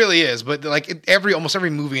 it really is. But like almost every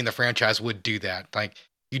movie in the franchise would do that. Like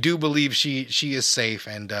You do believe she is safe,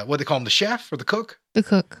 and what they call him, the chef or the cook? The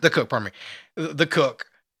cook. The cook, pardon me. The cook.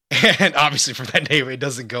 And obviously from that name, it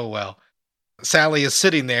doesn't go well. Sally is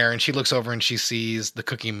sitting there, and she looks over and she sees the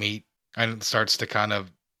cooking meat, and it starts to kind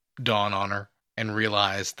of dawn on her and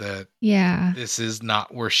realize that this is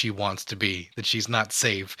not where she wants to be, that she's not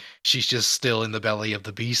safe. She's just still in the belly of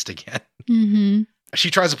the beast again. Mm-hmm. She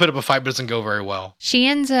tries to put up a fight, but it doesn't go very well. She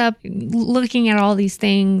ends up looking at all these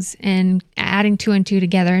things and adding 2 and 2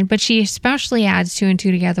 together. But she especially adds 2 and 2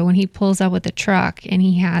 together when he pulls up with the truck and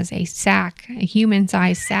he has a sack, a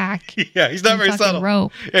human-sized sack. Yeah, he's not very subtle.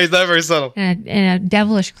 Rope. Yeah, he's not very subtle. And a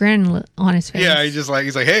devilish grin on his face. Yeah, he's like,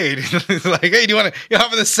 hey, he's like, hey, do you want to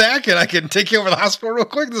hop in the sack and I can take you over to the hospital real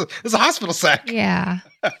quick? There's a hospital sack. Yeah.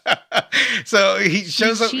 So he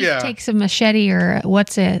shows up. She takes a machete or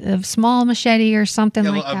a small machete or something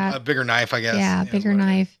like that. A bigger knife, I guess. Yeah, a bigger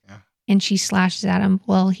knife. Yeah. And she slashes at him.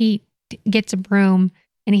 Well, he gets a broom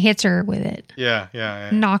and he hits her with it.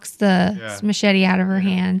 Yeah. Knocks the machete out of her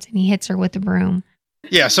hands and he hits her with the broom.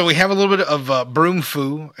 Yeah, so we have a little bit of broom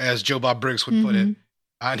foo, as Joe Bob Briggs would put it.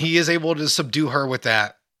 And he is able to subdue her with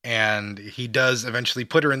that. And he does eventually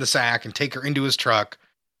put her in the sack and take her into his truck,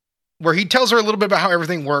 where he tells her a little bit about how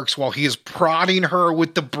everything works while he is prodding her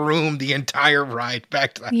with the broom the entire ride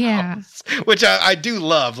back to the house. Which I do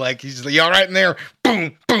love. Like, he's like, you all right in there?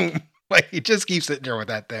 Boom, boom. Like, he just keeps sitting there with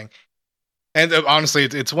that thing. And honestly,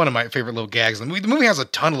 it's one of my favorite little gags. The movie has a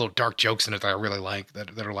ton of little dark jokes in it that I really like,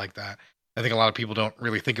 that are like that. I think a lot of people don't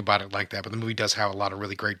really think about it like that, but the movie does have a lot of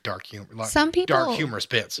really great dark humor. Dark humorous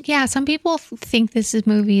bits. Yeah, some people think this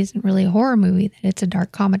movie isn't really a horror movie, that it's a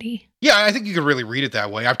dark comedy. Yeah, I think you could really read it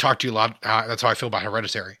that way. I've talked to you a lot. That's how I feel about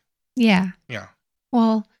Hereditary. Yeah. Yeah.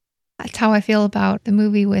 Well, that's how I feel about the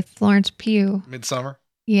movie with Florence Pugh. Midsommar?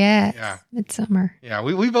 Yes. Yeah. Midsommar. Yeah,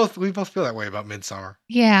 we both feel that way about Midsommar.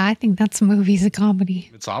 Yeah, I think that's a movie's a comedy.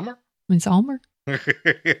 Midsommar?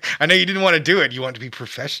 I know you didn't want to do it. You want to be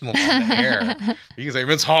professional on the air. You can say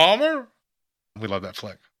Midsommar. We love that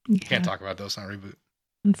flick. Yeah. Can't talk about those on Reboot.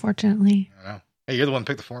 Unfortunately. I know. Hey, you're the one who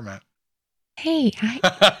picked the format. Hey, I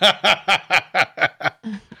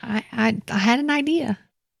had an idea.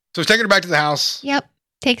 So he's taking her back to the house. Yep.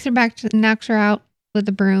 Takes her back knocks her out with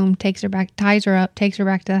the broom, takes her back, ties her up, takes her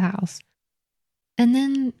back to the house. And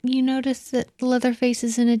then you notice that Leatherface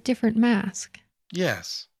is in a different mask.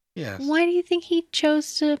 Yes. Why do you think he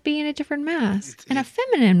chose to be in a different mask? And a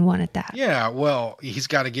feminine one at that. Yeah, well, he's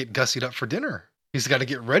got to get gussied up for dinner. He's got to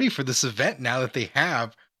get ready for this event now that they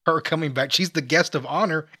have her coming back. She's the guest of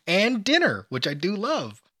honor and dinner, which I do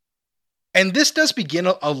love. And this does begin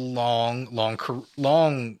a long,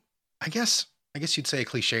 I guess you'd say a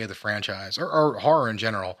cliche of the franchise or horror in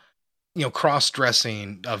general,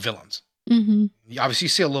 cross-dressing villains. Mm-hmm. Obviously, you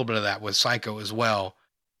see a little bit of that with Psycho as well.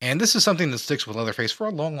 And this is something that sticks with Leatherface for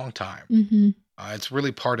a long, long time. Mm-hmm. It's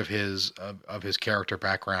really part of his character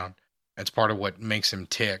background. It's part of what makes him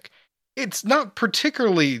tick. It's not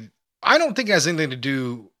particularly, I don't think it has anything to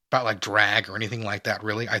do about like drag or anything like that,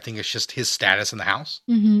 really. I think it's just his status in the house.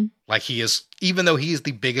 Mm-hmm. Like he is, even though he is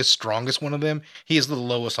the biggest, strongest one of them, he is the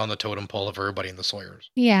lowest on the totem pole of everybody in the Sawyers.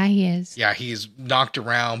 Yeah, he is. Yeah, he's knocked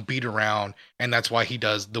around, beat around, and that's why he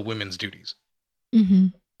does the women's duties. Mm-hmm.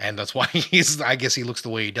 And that's why I guess he looks the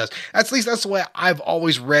way he does. At least that's the way I've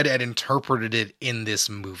always read and interpreted it in this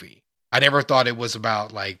movie. I never thought it was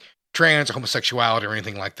about like trans or homosexuality or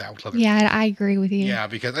anything like that with Leatherface. Yeah, I agree with you. Yeah,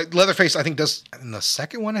 because Leatherface, I think, does, in the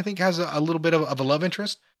second one, I think, has a little bit of a love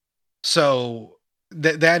interest. So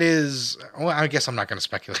that is, well, I guess I'm not going to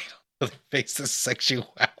speculate on Leatherface's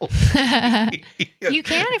sexuality. You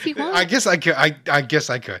can if you want. I guess I could. I guess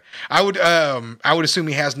I could. I would assume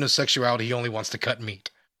he has no sexuality. He only wants to cut meat.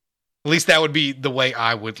 At least that would be the way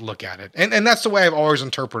I would look at it. And that's the way I've always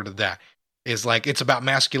interpreted that. Is like, it's about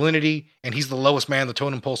masculinity, and he's the lowest man on the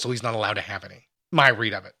totem pole, so he's not allowed to have any. My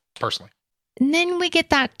read of it, personally. And then we get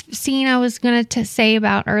that scene I was going to say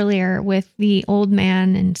about earlier with the old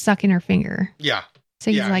man and sucking her finger. Yeah. So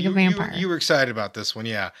he's like a vampire. You were excited about this one,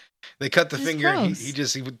 yeah. They cut the finger,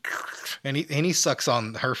 he sucks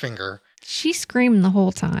on her finger. She's screaming the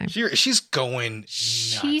whole time. She's going nuts.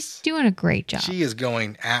 She's doing a great job. She is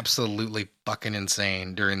going absolutely fucking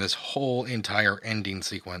insane during this whole entire ending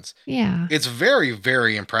sequence. Yeah. It's very,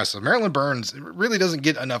 very impressive. Marilyn Burns really doesn't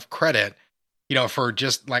get enough credit, for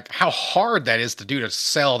just like how hard that is to do, to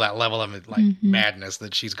sell that level of like madness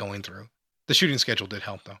that she's going through. The shooting schedule did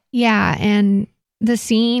help though. Yeah. And the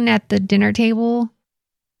scene at the dinner table,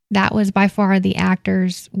 that was by far the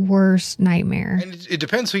actor's worst nightmare. And it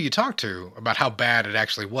depends who you talk to about how bad it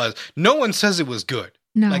actually was. No one says it was good.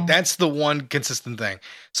 No. Like that's the one consistent thing.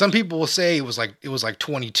 Some people will say it was like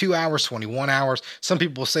 22 hours, 21 hours. Some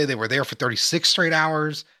people will say they were there for 36 straight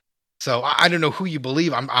hours. So I don't know who you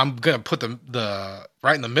believe. I'm gonna put the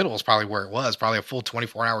right in the middle is probably where it was, probably a full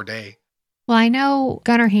 24-hour day. Well, I know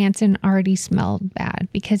Gunnar Hansen already smelled bad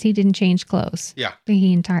because he didn't change clothes. Yeah.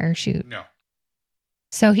 The entire shoot. No.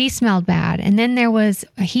 So he smelled bad. And then there was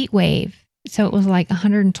a heat wave. So it was like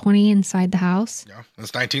 120 inside the house. Yeah.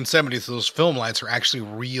 It's 1970, so those film lights are actually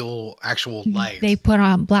actual lights. They put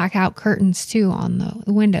on blackout curtains too on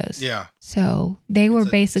the windows. Yeah. So they were It's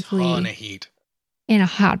a basically ton of heat. In a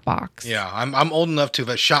hot box. Yeah. I'm old enough to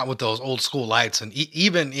have shot with those old school lights, and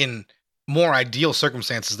even in more ideal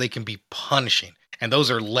circumstances, they can be punishing, and those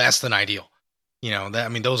are less than ideal.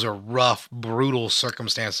 Those are rough, brutal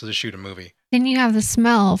circumstances to shoot a movie. Then you have the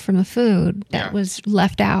smell from the food that was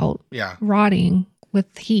left out, rotting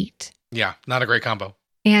with heat. Yeah, not a great combo.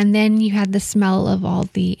 And then you had the smell of all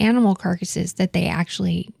the animal carcasses that they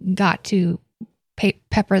actually got to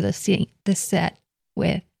pepper the set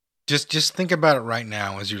with. Just think about it right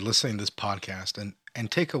now as you're listening to this podcast,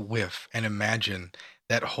 and take a whiff and imagine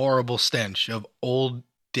that horrible stench of old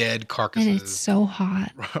dead carcasses. And it's so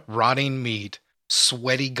hot. Rotting meat,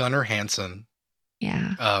 sweaty Gunnar Hansen.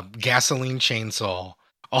 Yeah. Gasoline chainsaw.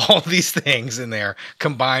 All these things in there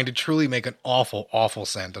combined to truly make an awful, awful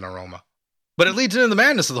scent and aroma. But it leads into the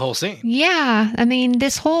madness of the whole scene. Yeah. I mean,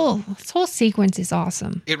 this whole sequence is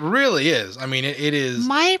awesome. It really is. I mean, it is.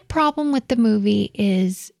 My problem with the movie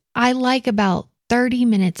is I like about 30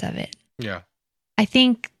 minutes of it. Yeah. I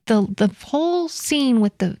think the whole scene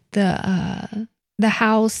with the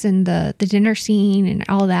house and the dinner scene and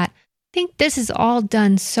all that, I think this is all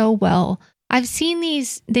done so well. I've seen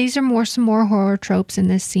these are some more horror tropes in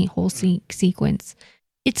this whole sequence.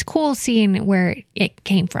 It's cool seeing where it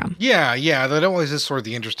came from. Yeah. That always is sort of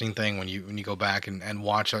the interesting thing when you go back and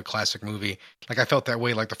watch a classic movie. Like I felt that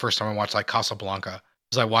way like the first time I watched like Casablanca.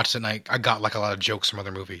 Because I watched it and I got like a lot of jokes from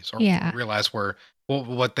other movies. Or realized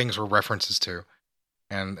what things were references to.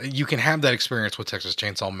 And you can have that experience with Texas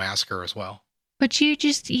Chainsaw Massacre as well. But you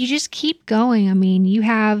just keep going. I mean, you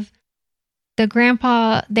have the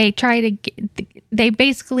grandpa, they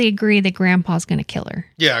basically agree that grandpa's going to kill her.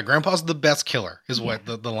 Yeah, grandpa's the best killer is what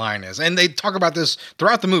the line is. And they talk about this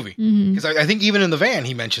throughout the movie. Because I think even in the van,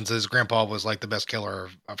 he mentions his grandpa was like the best killer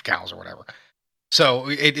of cows or whatever. So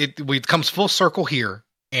it comes full circle here.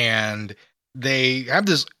 And they have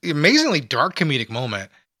this amazingly dark comedic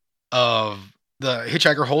moment of the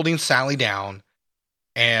hitchhiker holding Sally down,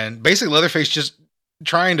 and basically Leatherface just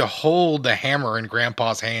trying to hold the hammer in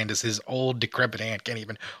Grandpa's hand as his old decrepit hand can't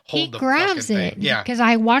even hold the fucking thing. He grabs it. Yeah. Because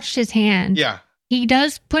I watched his hand. Yeah. He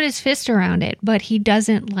does put his fist around it, but he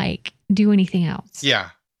doesn't do anything else. Yeah.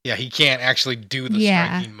 Yeah. He can't actually do the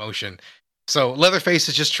striking motion. So Leatherface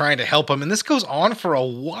is just trying to help him, and this goes on for a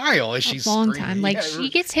while as she's long screaming. time. She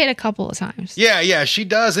gets hit a couple of times. Yeah, she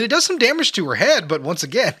does, and it does some damage to her head. But once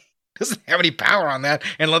again, doesn't have any power on that,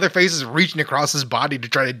 and Leatherface is reaching across his body to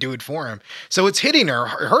try to do it for him. So it's hurting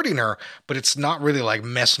her, but it's not really like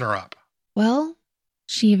messing her up. Well,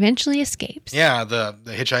 she eventually escapes. Yeah, the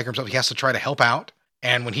hitchhiker himself, he has to try to help out,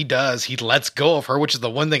 and when he does, he lets go of her, which is the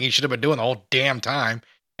one thing he should have been doing the whole damn time.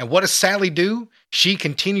 And what does Sally do? She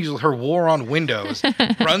continues with her war on windows,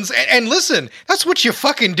 runs, and listen, that's what you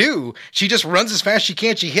fucking do. She just runs as fast as she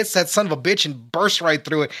can. She hits that son of a bitch and bursts right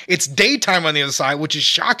through it. It's daytime on the other side, which is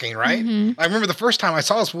shocking, right? I remember the first time I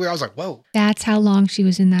saw this movie, I was like, whoa. That's how long she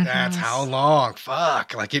was in that house. That's how long.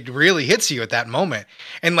 Fuck. Like, it really hits you at that moment.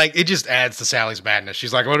 And, it just adds to Sally's madness.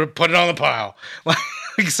 She's like, well, put it on the pile. Like,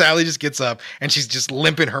 Sally just gets up, and she's just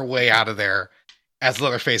limping her way out of there as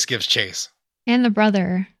Leatherface gives chase. And the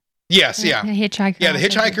brother. Yes, yeah. The hitchhiker. Yeah, the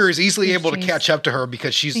hitchhiker is easily able to catch up to her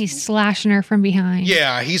because he's slashing her from behind.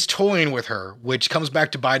 Yeah, he's toying with her, which comes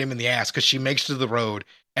back to bite him in the ass because she makes it to the road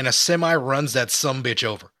and a semi runs that sumbitch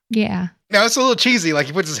over. Yeah. Now, it's a little cheesy. Like,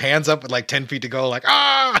 he puts his hands up with 10 feet to go, like,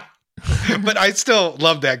 ah! But I still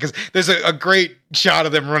love that because there's a great shot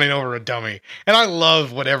of them running over a dummy. And I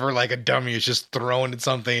love whatever, a dummy is just thrown at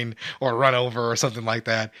something or run over or something like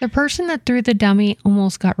that. The person that threw the dummy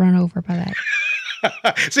almost got run over by that.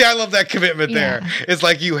 See, I love that commitment there. It's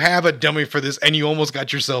like you have a dummy for this and you almost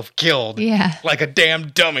got yourself killed. Yeah. Like a damn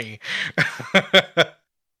dummy.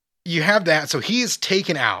 You have that. So he is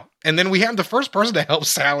taken out. And then we have the first person to help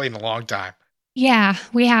Sally in a long time. Yeah.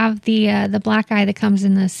 We have the black guy that comes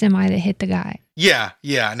in the semi that hit the guy. Yeah.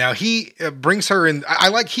 Now he brings her in. I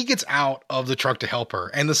like he gets out of the truck to help her.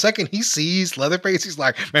 And the second he sees Leatherface, he's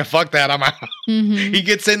like, man, fuck that. I'm out. He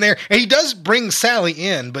gets in there and he does bring Sally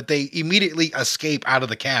in, but they immediately escape out of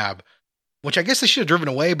the cab. which I guess they should have driven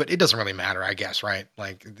away, but it doesn't really matter, I guess, right?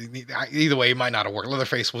 Like either way, it might not have worked.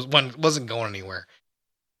 Leatherface wasn't going anywhere.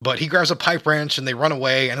 But he grabs a pipe wrench and they run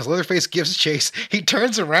away. And as Leatherface gives chase, he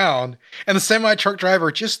turns around and the semi-truck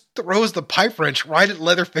driver just throws the pipe wrench right at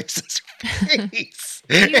Leatherface's face.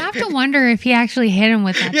 You have to wonder if he actually hit him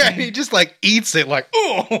with that Yeah, thing. he just like eats it like,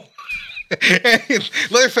 oh. And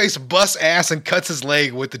Leatherface busts ass and cuts his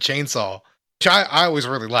leg with the chainsaw. Which I always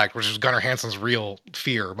really liked, which was Gunnar Hansen's real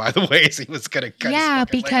fear, by the way, is he was going to cut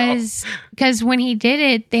his because when he did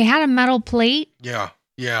it, they had a metal plate. Yeah.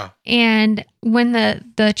 And when the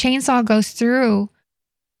chainsaw goes through,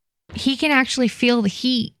 he can actually feel the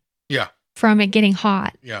heat from it getting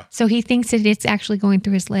hot. Yeah. So he thinks that it's actually going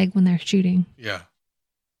through his leg when they're shooting. Yeah.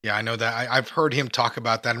 Yeah, I know that. I've heard him talk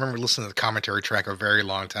about that. I remember listening to the commentary track a very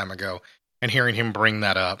long time ago and hearing him bring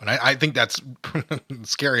that up. And I think that's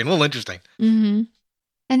scary and a little interesting. Mm-hmm.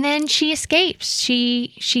 And then she escapes.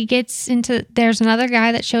 She gets into, there's another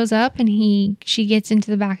guy that shows up and she gets into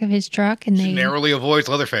the back of his truck and she narrowly avoids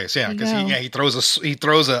Leatherface. Yeah, because he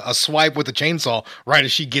throws a swipe with the chainsaw right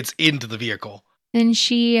as she gets into the vehicle. And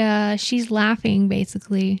she's laughing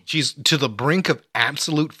basically. She's to the brink of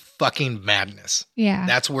absolute fucking madness. Yeah.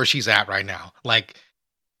 That's where she's at right now. Like,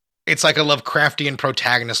 it's like a Lovecraftian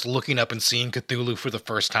protagonist looking up and seeing Cthulhu for the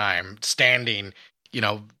first time, standing,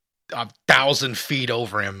 1,000 feet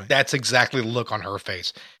over him. That's exactly the look on her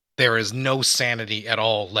face. There is no sanity at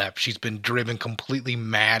all left. She's been driven completely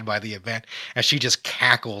mad by the event, and she just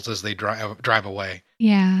cackles as they drive away.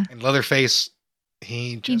 Yeah. And Leatherface,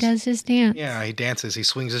 he does his dance. Yeah, he dances. He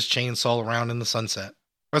swings his chainsaw around in the sunset.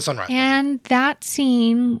 Or sunrise. And that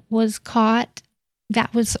scene was caught.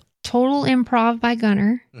 That was total improv by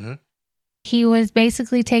Gunnar. Mm-hmm. He was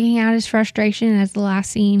basically taking out his frustration as the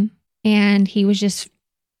last scene, and he was just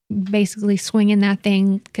basically swinging that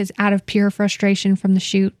thing because out of pure frustration from the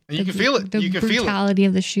shoot. You can feel it. You can feel it. The brutality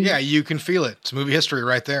of the shoot. Yeah, you can feel it. It's movie history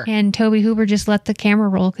right there. And Tobe Hooper just let the camera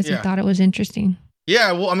roll because he thought it was interesting.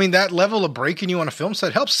 Yeah, well, I mean, that level of breaking you on a film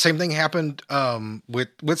set helps. Same thing happened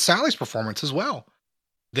with Sally's performance as well.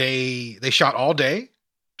 They shot all day.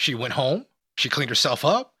 She went home. She cleaned herself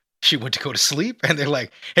up. She went to go to sleep. And they're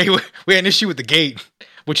like, hey, we had an issue with the gate,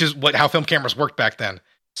 which is how film cameras worked back then.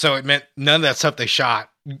 So it meant none of that stuff they shot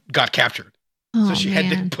got captured. So she had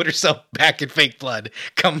to put herself back in fake blood,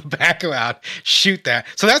 come back out, shoot that.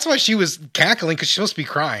 So that's why she was cackling, because she's supposed to be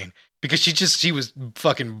crying, because she was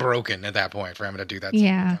fucking broken at that point for having to do that so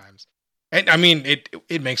many times. And I mean,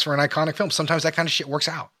 it makes for an iconic film. Sometimes that kind of shit works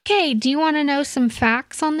out. Okay, do you want to know some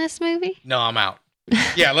facts on this movie? No, I'm out.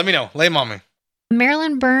 Yeah, let me know. Lay them on me.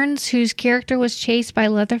 Marilyn Burns, whose character was chased by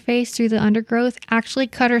Leatherface through the undergrowth, actually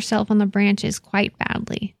cut herself on the branches quite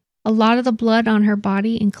badly. A lot of the blood on her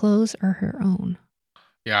body and clothes are her own.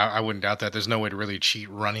 Yeah, I wouldn't doubt that. There's no way to really cheat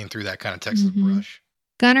running through that kind of Texas brush.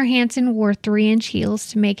 Gunnar Hansen wore 3-inch heels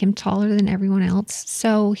to make him taller than everyone else.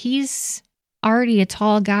 So he's already a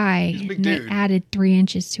tall guy. He's a big and dude. They added 3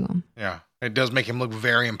 inches to him. Yeah, it does make him look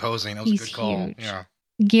very imposing. That was He's a good call. huge. Yeah.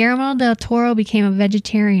 Guillermo del Toro became a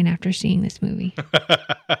vegetarian after seeing this movie.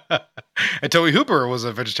 And Tobe Hooper was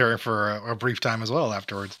a vegetarian for a brief time as well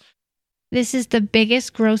afterwards. This is the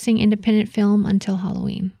biggest grossing independent film until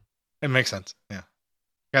Halloween. It makes sense. Yeah.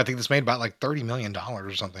 I think this made about like $30 million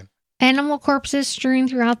or something. Animal corpses strewn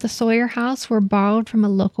throughout the Sawyer house were borrowed from a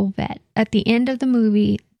local vet. At the end of the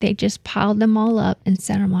movie, they just piled them all up and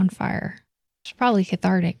set them on fire. It's probably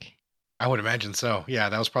cathartic. I would imagine so. Yeah,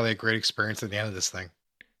 that was probably a great experience at the end of this thing.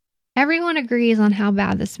 Everyone agrees on how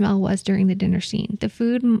bad the smell was during the dinner scene. The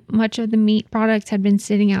food, much of the meat products had been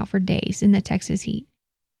sitting out for days in the Texas heat.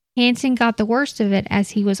 Hansen got the worst of it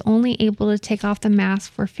as he was only able to take off the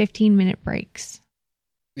mask for 15-minute breaks.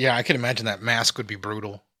 Yeah, I can imagine that mask would be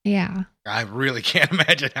brutal. Yeah. I really can't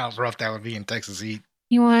imagine how rough that would be in Texas heat.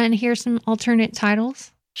 You want to hear some alternate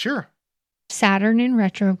titles? Sure. Saturn in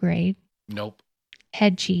Retrograde. Nope.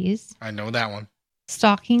 Head Cheese. I know that one.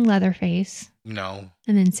 Stalking Leatherface. No.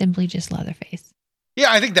 And then simply just Leatherface.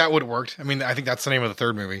 Yeah, I think that would have worked. I mean, I think that's the name of the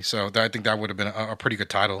third movie. So I think that would have been a pretty good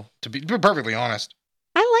title, to be perfectly honest.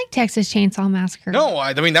 I like Texas Chainsaw Massacre. No,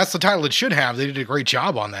 I mean, that's the title it should have. They did a great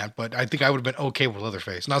job on that, but I think I would have been okay with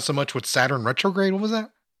Leatherface. Not so much with Saturn Retrograde. What was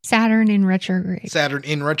that? Saturn in Retrograde. Saturn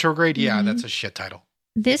in Retrograde? Yeah, that's a shit title.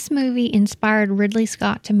 This movie inspired Ridley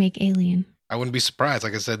Scott to make Alien. I wouldn't be surprised.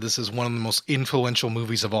 Like I said, this is one of the most influential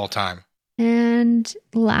movies of all time. And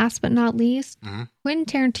last but not least, Quentin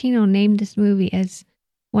Tarantino named this movie as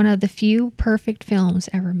one of the few perfect films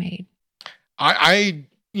ever made. I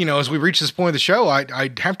as we reach this point of the show,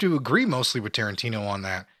 I'd have to agree mostly with Tarantino on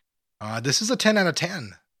that. This is a 10 out of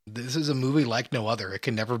 10. This is a movie like no other. It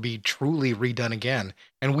can never be truly redone again.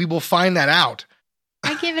 And we will find that out.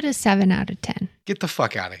 I give it a 7 out of 10. Get the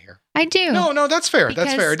fuck out of here. I do. No, that's fair.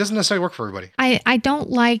 That's fair. It doesn't necessarily work for everybody. I don't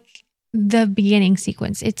like the beginning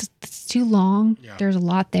sequence. It's too long. Yeah. There's a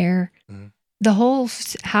lot there. Mm-hmm. The whole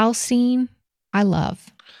house scene, I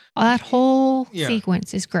love. That whole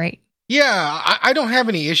sequence is great. Yeah, I don't have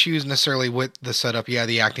any issues necessarily with the setup. Yeah,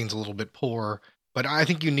 the acting's a little bit poor, but I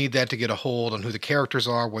think you need that to get a hold on who the characters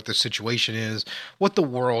are, what the situation is, what the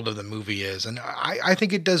world of the movie is. And I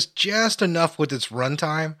think it does just enough with its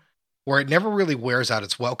runtime where it never really wears out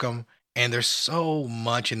its welcome. And there's so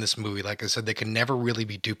much in this movie, like I said, that can never really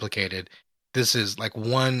be duplicated. This is like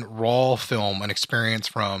one raw film, an experience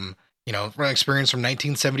from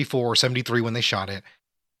 1974 or 73 when they shot it.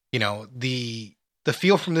 The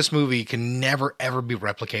feel from this movie can never, ever be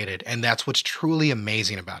replicated. And that's what's truly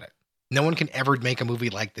amazing about it. No one can ever make a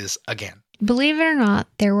movie like this again. Believe it or not,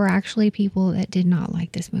 there were actually people that did not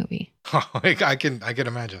like this movie. I can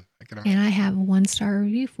imagine. And I have a 1-star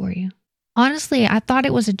review for you. Honestly, I thought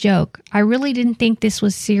it was a joke. I really didn't think this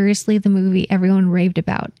was seriously the movie everyone raved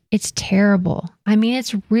about. It's terrible. I mean,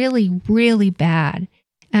 it's really, really bad.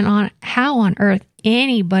 And on how on earth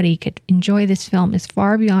anybody could enjoy this film is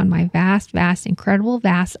far beyond my vast, incredible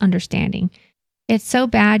understanding. It's so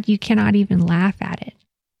bad you cannot even laugh at it.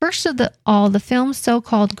 First of all, the film's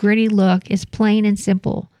so-called gritty look is plain and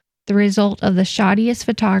simple, the result of the shoddiest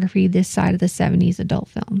photography this side of the 70s adult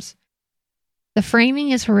films. The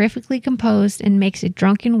framing is horrifically composed and makes a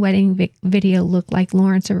drunken wedding video look like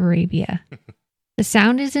Lawrence of Arabia. The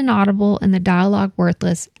sound is inaudible and the dialogue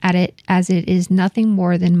worthless as it is nothing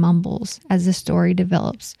more than mumbles as the story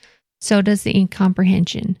develops. So does the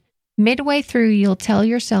incomprehension. Midway through, you'll tell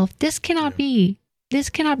yourself, this cannot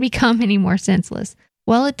become any more senseless.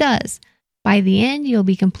 Well, it does. By the end, you'll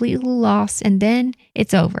be completely lost and then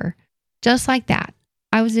it's over. Just like that.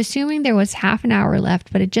 I was assuming there was half an hour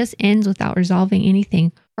left, but it just ends without resolving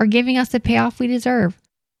anything or giving us the payoff we deserve.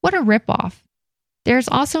 What a ripoff. There's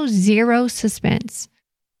also zero suspense.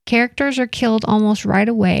 Characters are killed almost right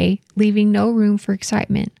away, leaving no room for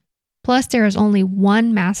excitement. Plus, there is only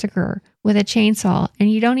one massacre with a chainsaw,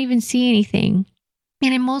 and you don't even see anything,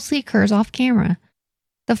 and it mostly occurs off camera.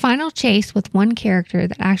 The final chase with one character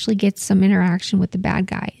that actually gets some interaction with the bad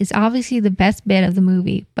guy is obviously the best bit of the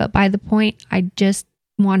movie, but by the point, I just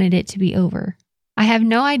wanted it to be over. I have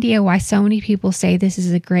no idea why so many people say this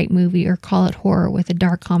is a great movie or call it horror with a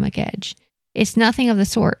dark comic edge. It's nothing of the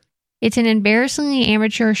sort. It's an embarrassingly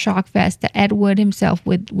amateur shock fest that Ed Wood himself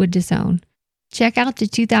would disown. Check out the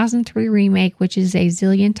 2003 remake, which is a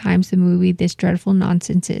zillion times the movie this dreadful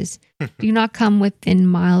nonsense is. Do not come within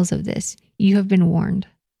miles of this. You have been warned.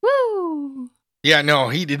 Woo! Yeah, no,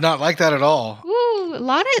 he did not like that at all. Woo! A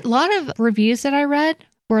lot of reviews that I read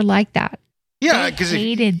were like that. Yeah, because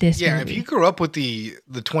hated this movie. Yeah, if you grew up with the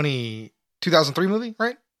 2003 movie,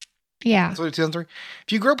 right? Yeah. That's what 2003.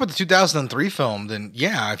 If you grew up with the 2003 film, then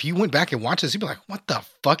yeah, if you went back and watched this, you'd be like, what the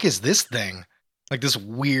fuck is this thing? Like this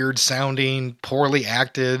weird sounding, poorly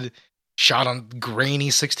acted, shot on grainy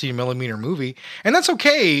 16 millimeter movie. And that's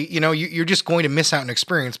okay. You're just going to miss out an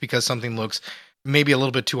experience because something looks maybe a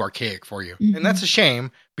little bit too archaic for you. Mm-hmm. And that's a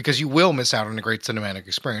shame because you will miss out on a great cinematic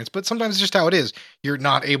experience. But sometimes it's just how it is. You're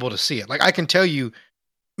not able to see it. Like I can tell you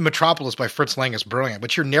Metropolis by Fritz Lang is brilliant,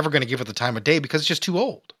 but you're never going to give it the time of day because it's just too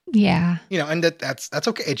old. Yeah. And that's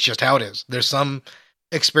okay. It's just how it is. There's some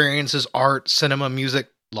experiences, art, cinema, music,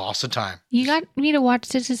 lost of time. You got me to watch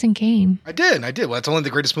Citizen Kane. I did. Well, that's only the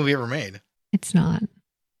greatest movie ever made. It's not.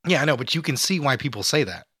 Yeah, I know, but you can see why people say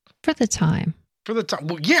that. For the time.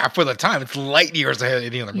 Well, yeah, for the time. It's light years ahead of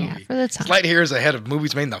any other movie. Yeah, for the time. It's light years ahead of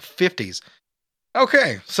movies made in the 50s.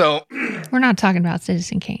 Okay, so we're not talking about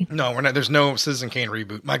Citizen Kane. No, we're not. There's no Citizen Kane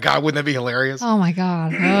reboot. My God, wouldn't that be hilarious? Oh my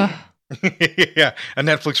God. Yeah, a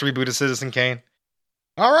Netflix reboot of Citizen Kane.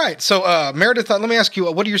 All right, so Meredith, let me ask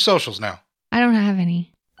you, what are your socials now? I don't have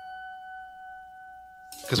any.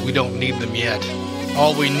 Because we don't need them yet.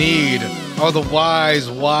 All we need are the wise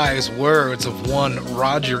words of one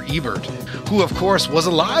Roger Ebert, who of course was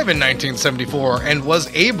alive in 1974 and was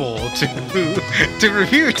able to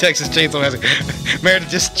review Texas Chainsaw Massacre. Meredith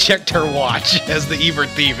just checked her watch as the Ebert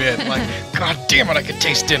theme hit. Like, God damn it, I could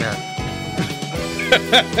taste dinner.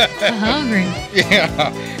 I'm hungry.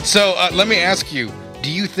 Yeah. So let me ask you, do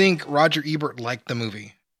you think Roger Ebert liked the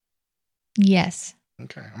movie? Yes.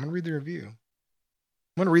 Okay, I'm going to read the review.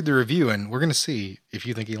 And we're going to see if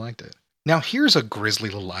you think he liked it. Now, here's a grisly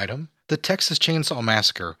little item. The Texas Chainsaw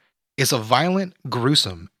Massacre is a violent,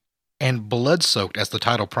 gruesome, and blood-soaked as the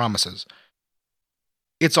title promises.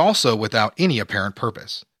 It's also without any apparent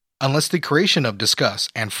purpose. unless the creation of disgust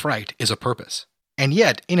and fright is a purpose. And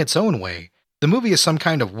yet, in its own way, the movie is some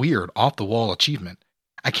kind of weird, off-the-wall achievement.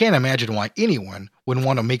 I can't imagine why anyone would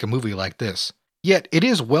want to make a movie like this. Yet, it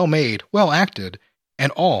is well made, well acted,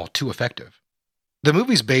 and all too effective. The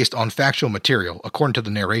movie's based on factual material, according to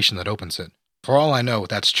the narration that opens it. For all I know,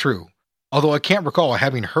 that's true. Although I can't recall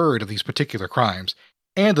having heard of these particular crimes,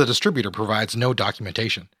 and the distributor provides no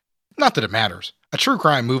documentation. Not that it matters. A true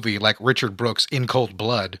crime movie like Richard Brooks' In Cold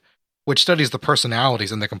Blood, which studies the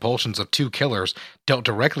personalities and the compulsions of two killers, dealt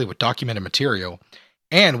directly with documented material,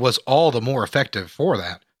 and was all the more effective for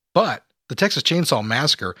that. But the Texas Chainsaw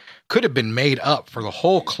Massacre could have been made up for the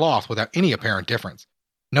whole cloth without any apparent difference.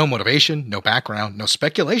 No motivation, no background, no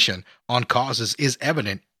speculation on causes is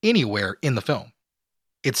evident anywhere in the film.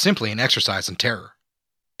 It's simply an exercise in terror.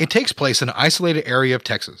 It takes place in an isolated area of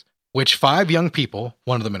Texas, which 5 young people,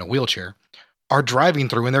 one of them in a wheelchair, are driving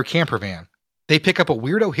through in their camper van. They pick up a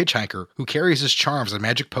weirdo hitchhiker who carries his charms and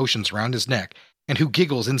magic potions around his neck and who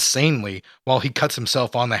giggles insanely while he cuts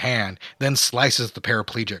himself on the hand, then slices the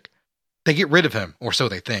paraplegic. They get rid of him, or so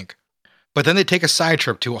they think. But then they take a side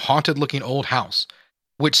trip to a haunted-looking old house,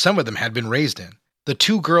 which some of them had been raised in. The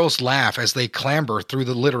 2 girls laugh as they clamber through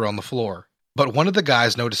the litter on the floor, but one of the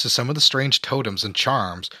guys notices some of the strange totems and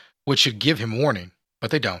charms which should give him warning,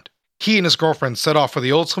 but they don't. He and his girlfriend set off for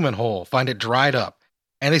the old swimming hole, find it dried up,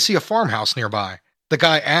 and they see a farmhouse nearby. The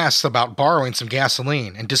guy asks about borrowing some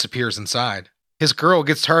gasoline and disappears inside. His girl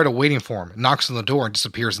gets tired of waiting for him, knocks on the door and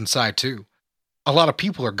disappears inside too. A lot of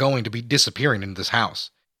people are going to be disappearing in this house,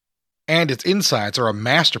 and its insides are a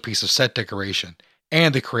masterpiece of set decoration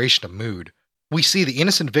and the creation of mood. We see the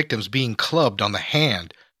innocent victims being clubbed on the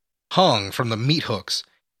hand, hung from the meat hooks,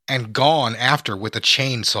 and gone after with a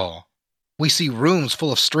chainsaw. We see rooms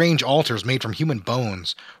full of strange altars made from human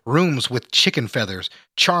bones, rooms with chicken feathers,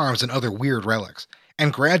 charms, and other weird relics,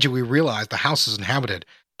 and gradually we realize the house is inhabited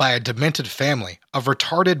by a demented family of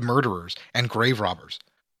retarded murderers and grave robbers.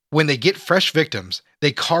 When they get fresh victims,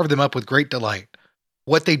 they carve them up with great delight.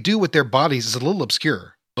 What they do with their bodies is a little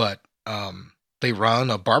obscure, but, they run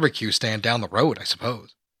a barbecue stand down the road, I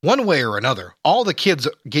suppose. One way or another, all the kids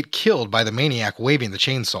get killed by the maniac waving the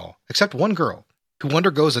chainsaw, except one girl, who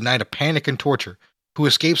undergoes a night of panic and torture, who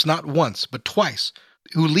escapes not once, but twice,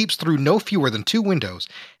 who leaps through no fewer than 2 windows,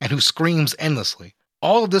 and who screams endlessly.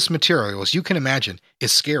 All of this material, as you can imagine,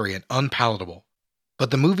 is scary and unpalatable. But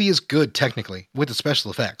the movie is good technically, with the special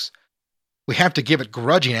effects. We have to give it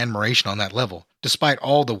grudging admiration on that level, despite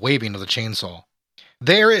all the waving of the chainsaw.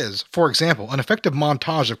 There is, for example, an effective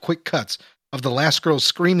montage of quick cuts of the last girl's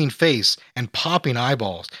screaming face and popping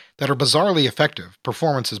eyeballs that are bizarrely effective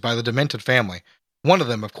performances by the demented family. One of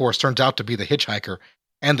them, of course, turns out to be the hitchhiker,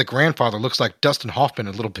 and the grandfather looks like Dustin Hoffman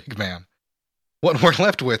in Little Big Man. What we're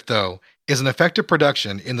left with, though, is an effective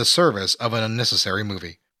production in the service of an unnecessary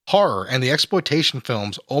movie. Horror and the exploitation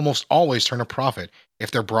films almost always turn a profit if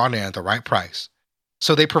they're brought in at the right price.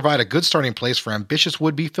 So they provide a good starting place for ambitious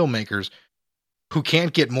would-be filmmakers who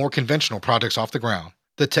can't get more conventional projects off the ground.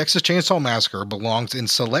 The Texas Chainsaw Massacre belongs in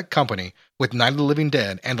select company with Night of the Living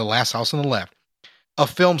Dead and The Last House on the Left, of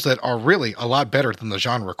films that are really a lot better than the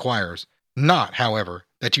genre requires. Not, however,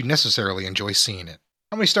 that you necessarily enjoy seeing it.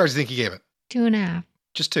 How many stars do you think you gave it? 2.5.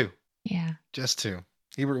 Just 2. Yeah. Just 2.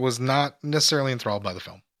 Ebert was not necessarily enthralled by the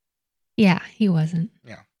film. Yeah, he wasn't.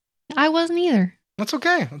 Yeah. I wasn't either. That's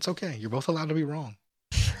okay. That's okay. You're both allowed to be wrong.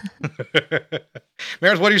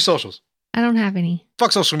 Meredith, what are your socials? I don't have any.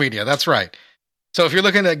 Fuck social media. That's right. So if you're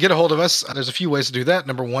looking to get a hold of us, there's a few ways to do that.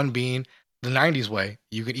 Number 1 being the 90s way.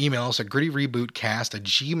 You can email us at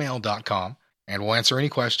grittyrebootcast@gmail.com and we'll answer any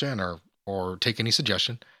question or take any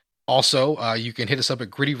suggestion. Also, you can hit us up at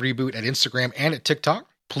grittyreboot at Instagram and at TikTok.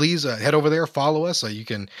 Please head over there, follow us. You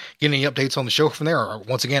can get any updates on the show from there. Or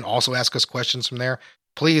once again, also ask us questions from there.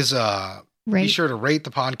 Please be sure to rate the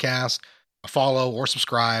podcast, follow or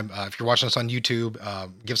subscribe. If you're watching us on YouTube,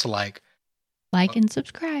 give us a like. Like and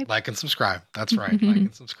subscribe. Like and subscribe. That's right. Like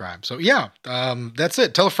and subscribe. So yeah, that's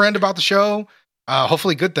it. Tell a friend about the show.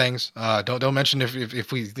 Hopefully good things. Don't mention if you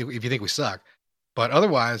think we suck. But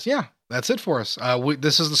otherwise, yeah, that's it for us.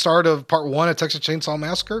 This is the start of part 1 of Texas Chainsaw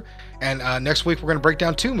Massacre. And next week, we're going to break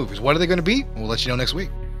down 2 movies. What are they going to be? We'll let you know next week.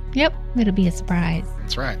 Yep. It'll be a surprise.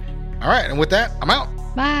 That's right. All right. And with that, I'm out.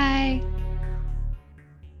 Bye.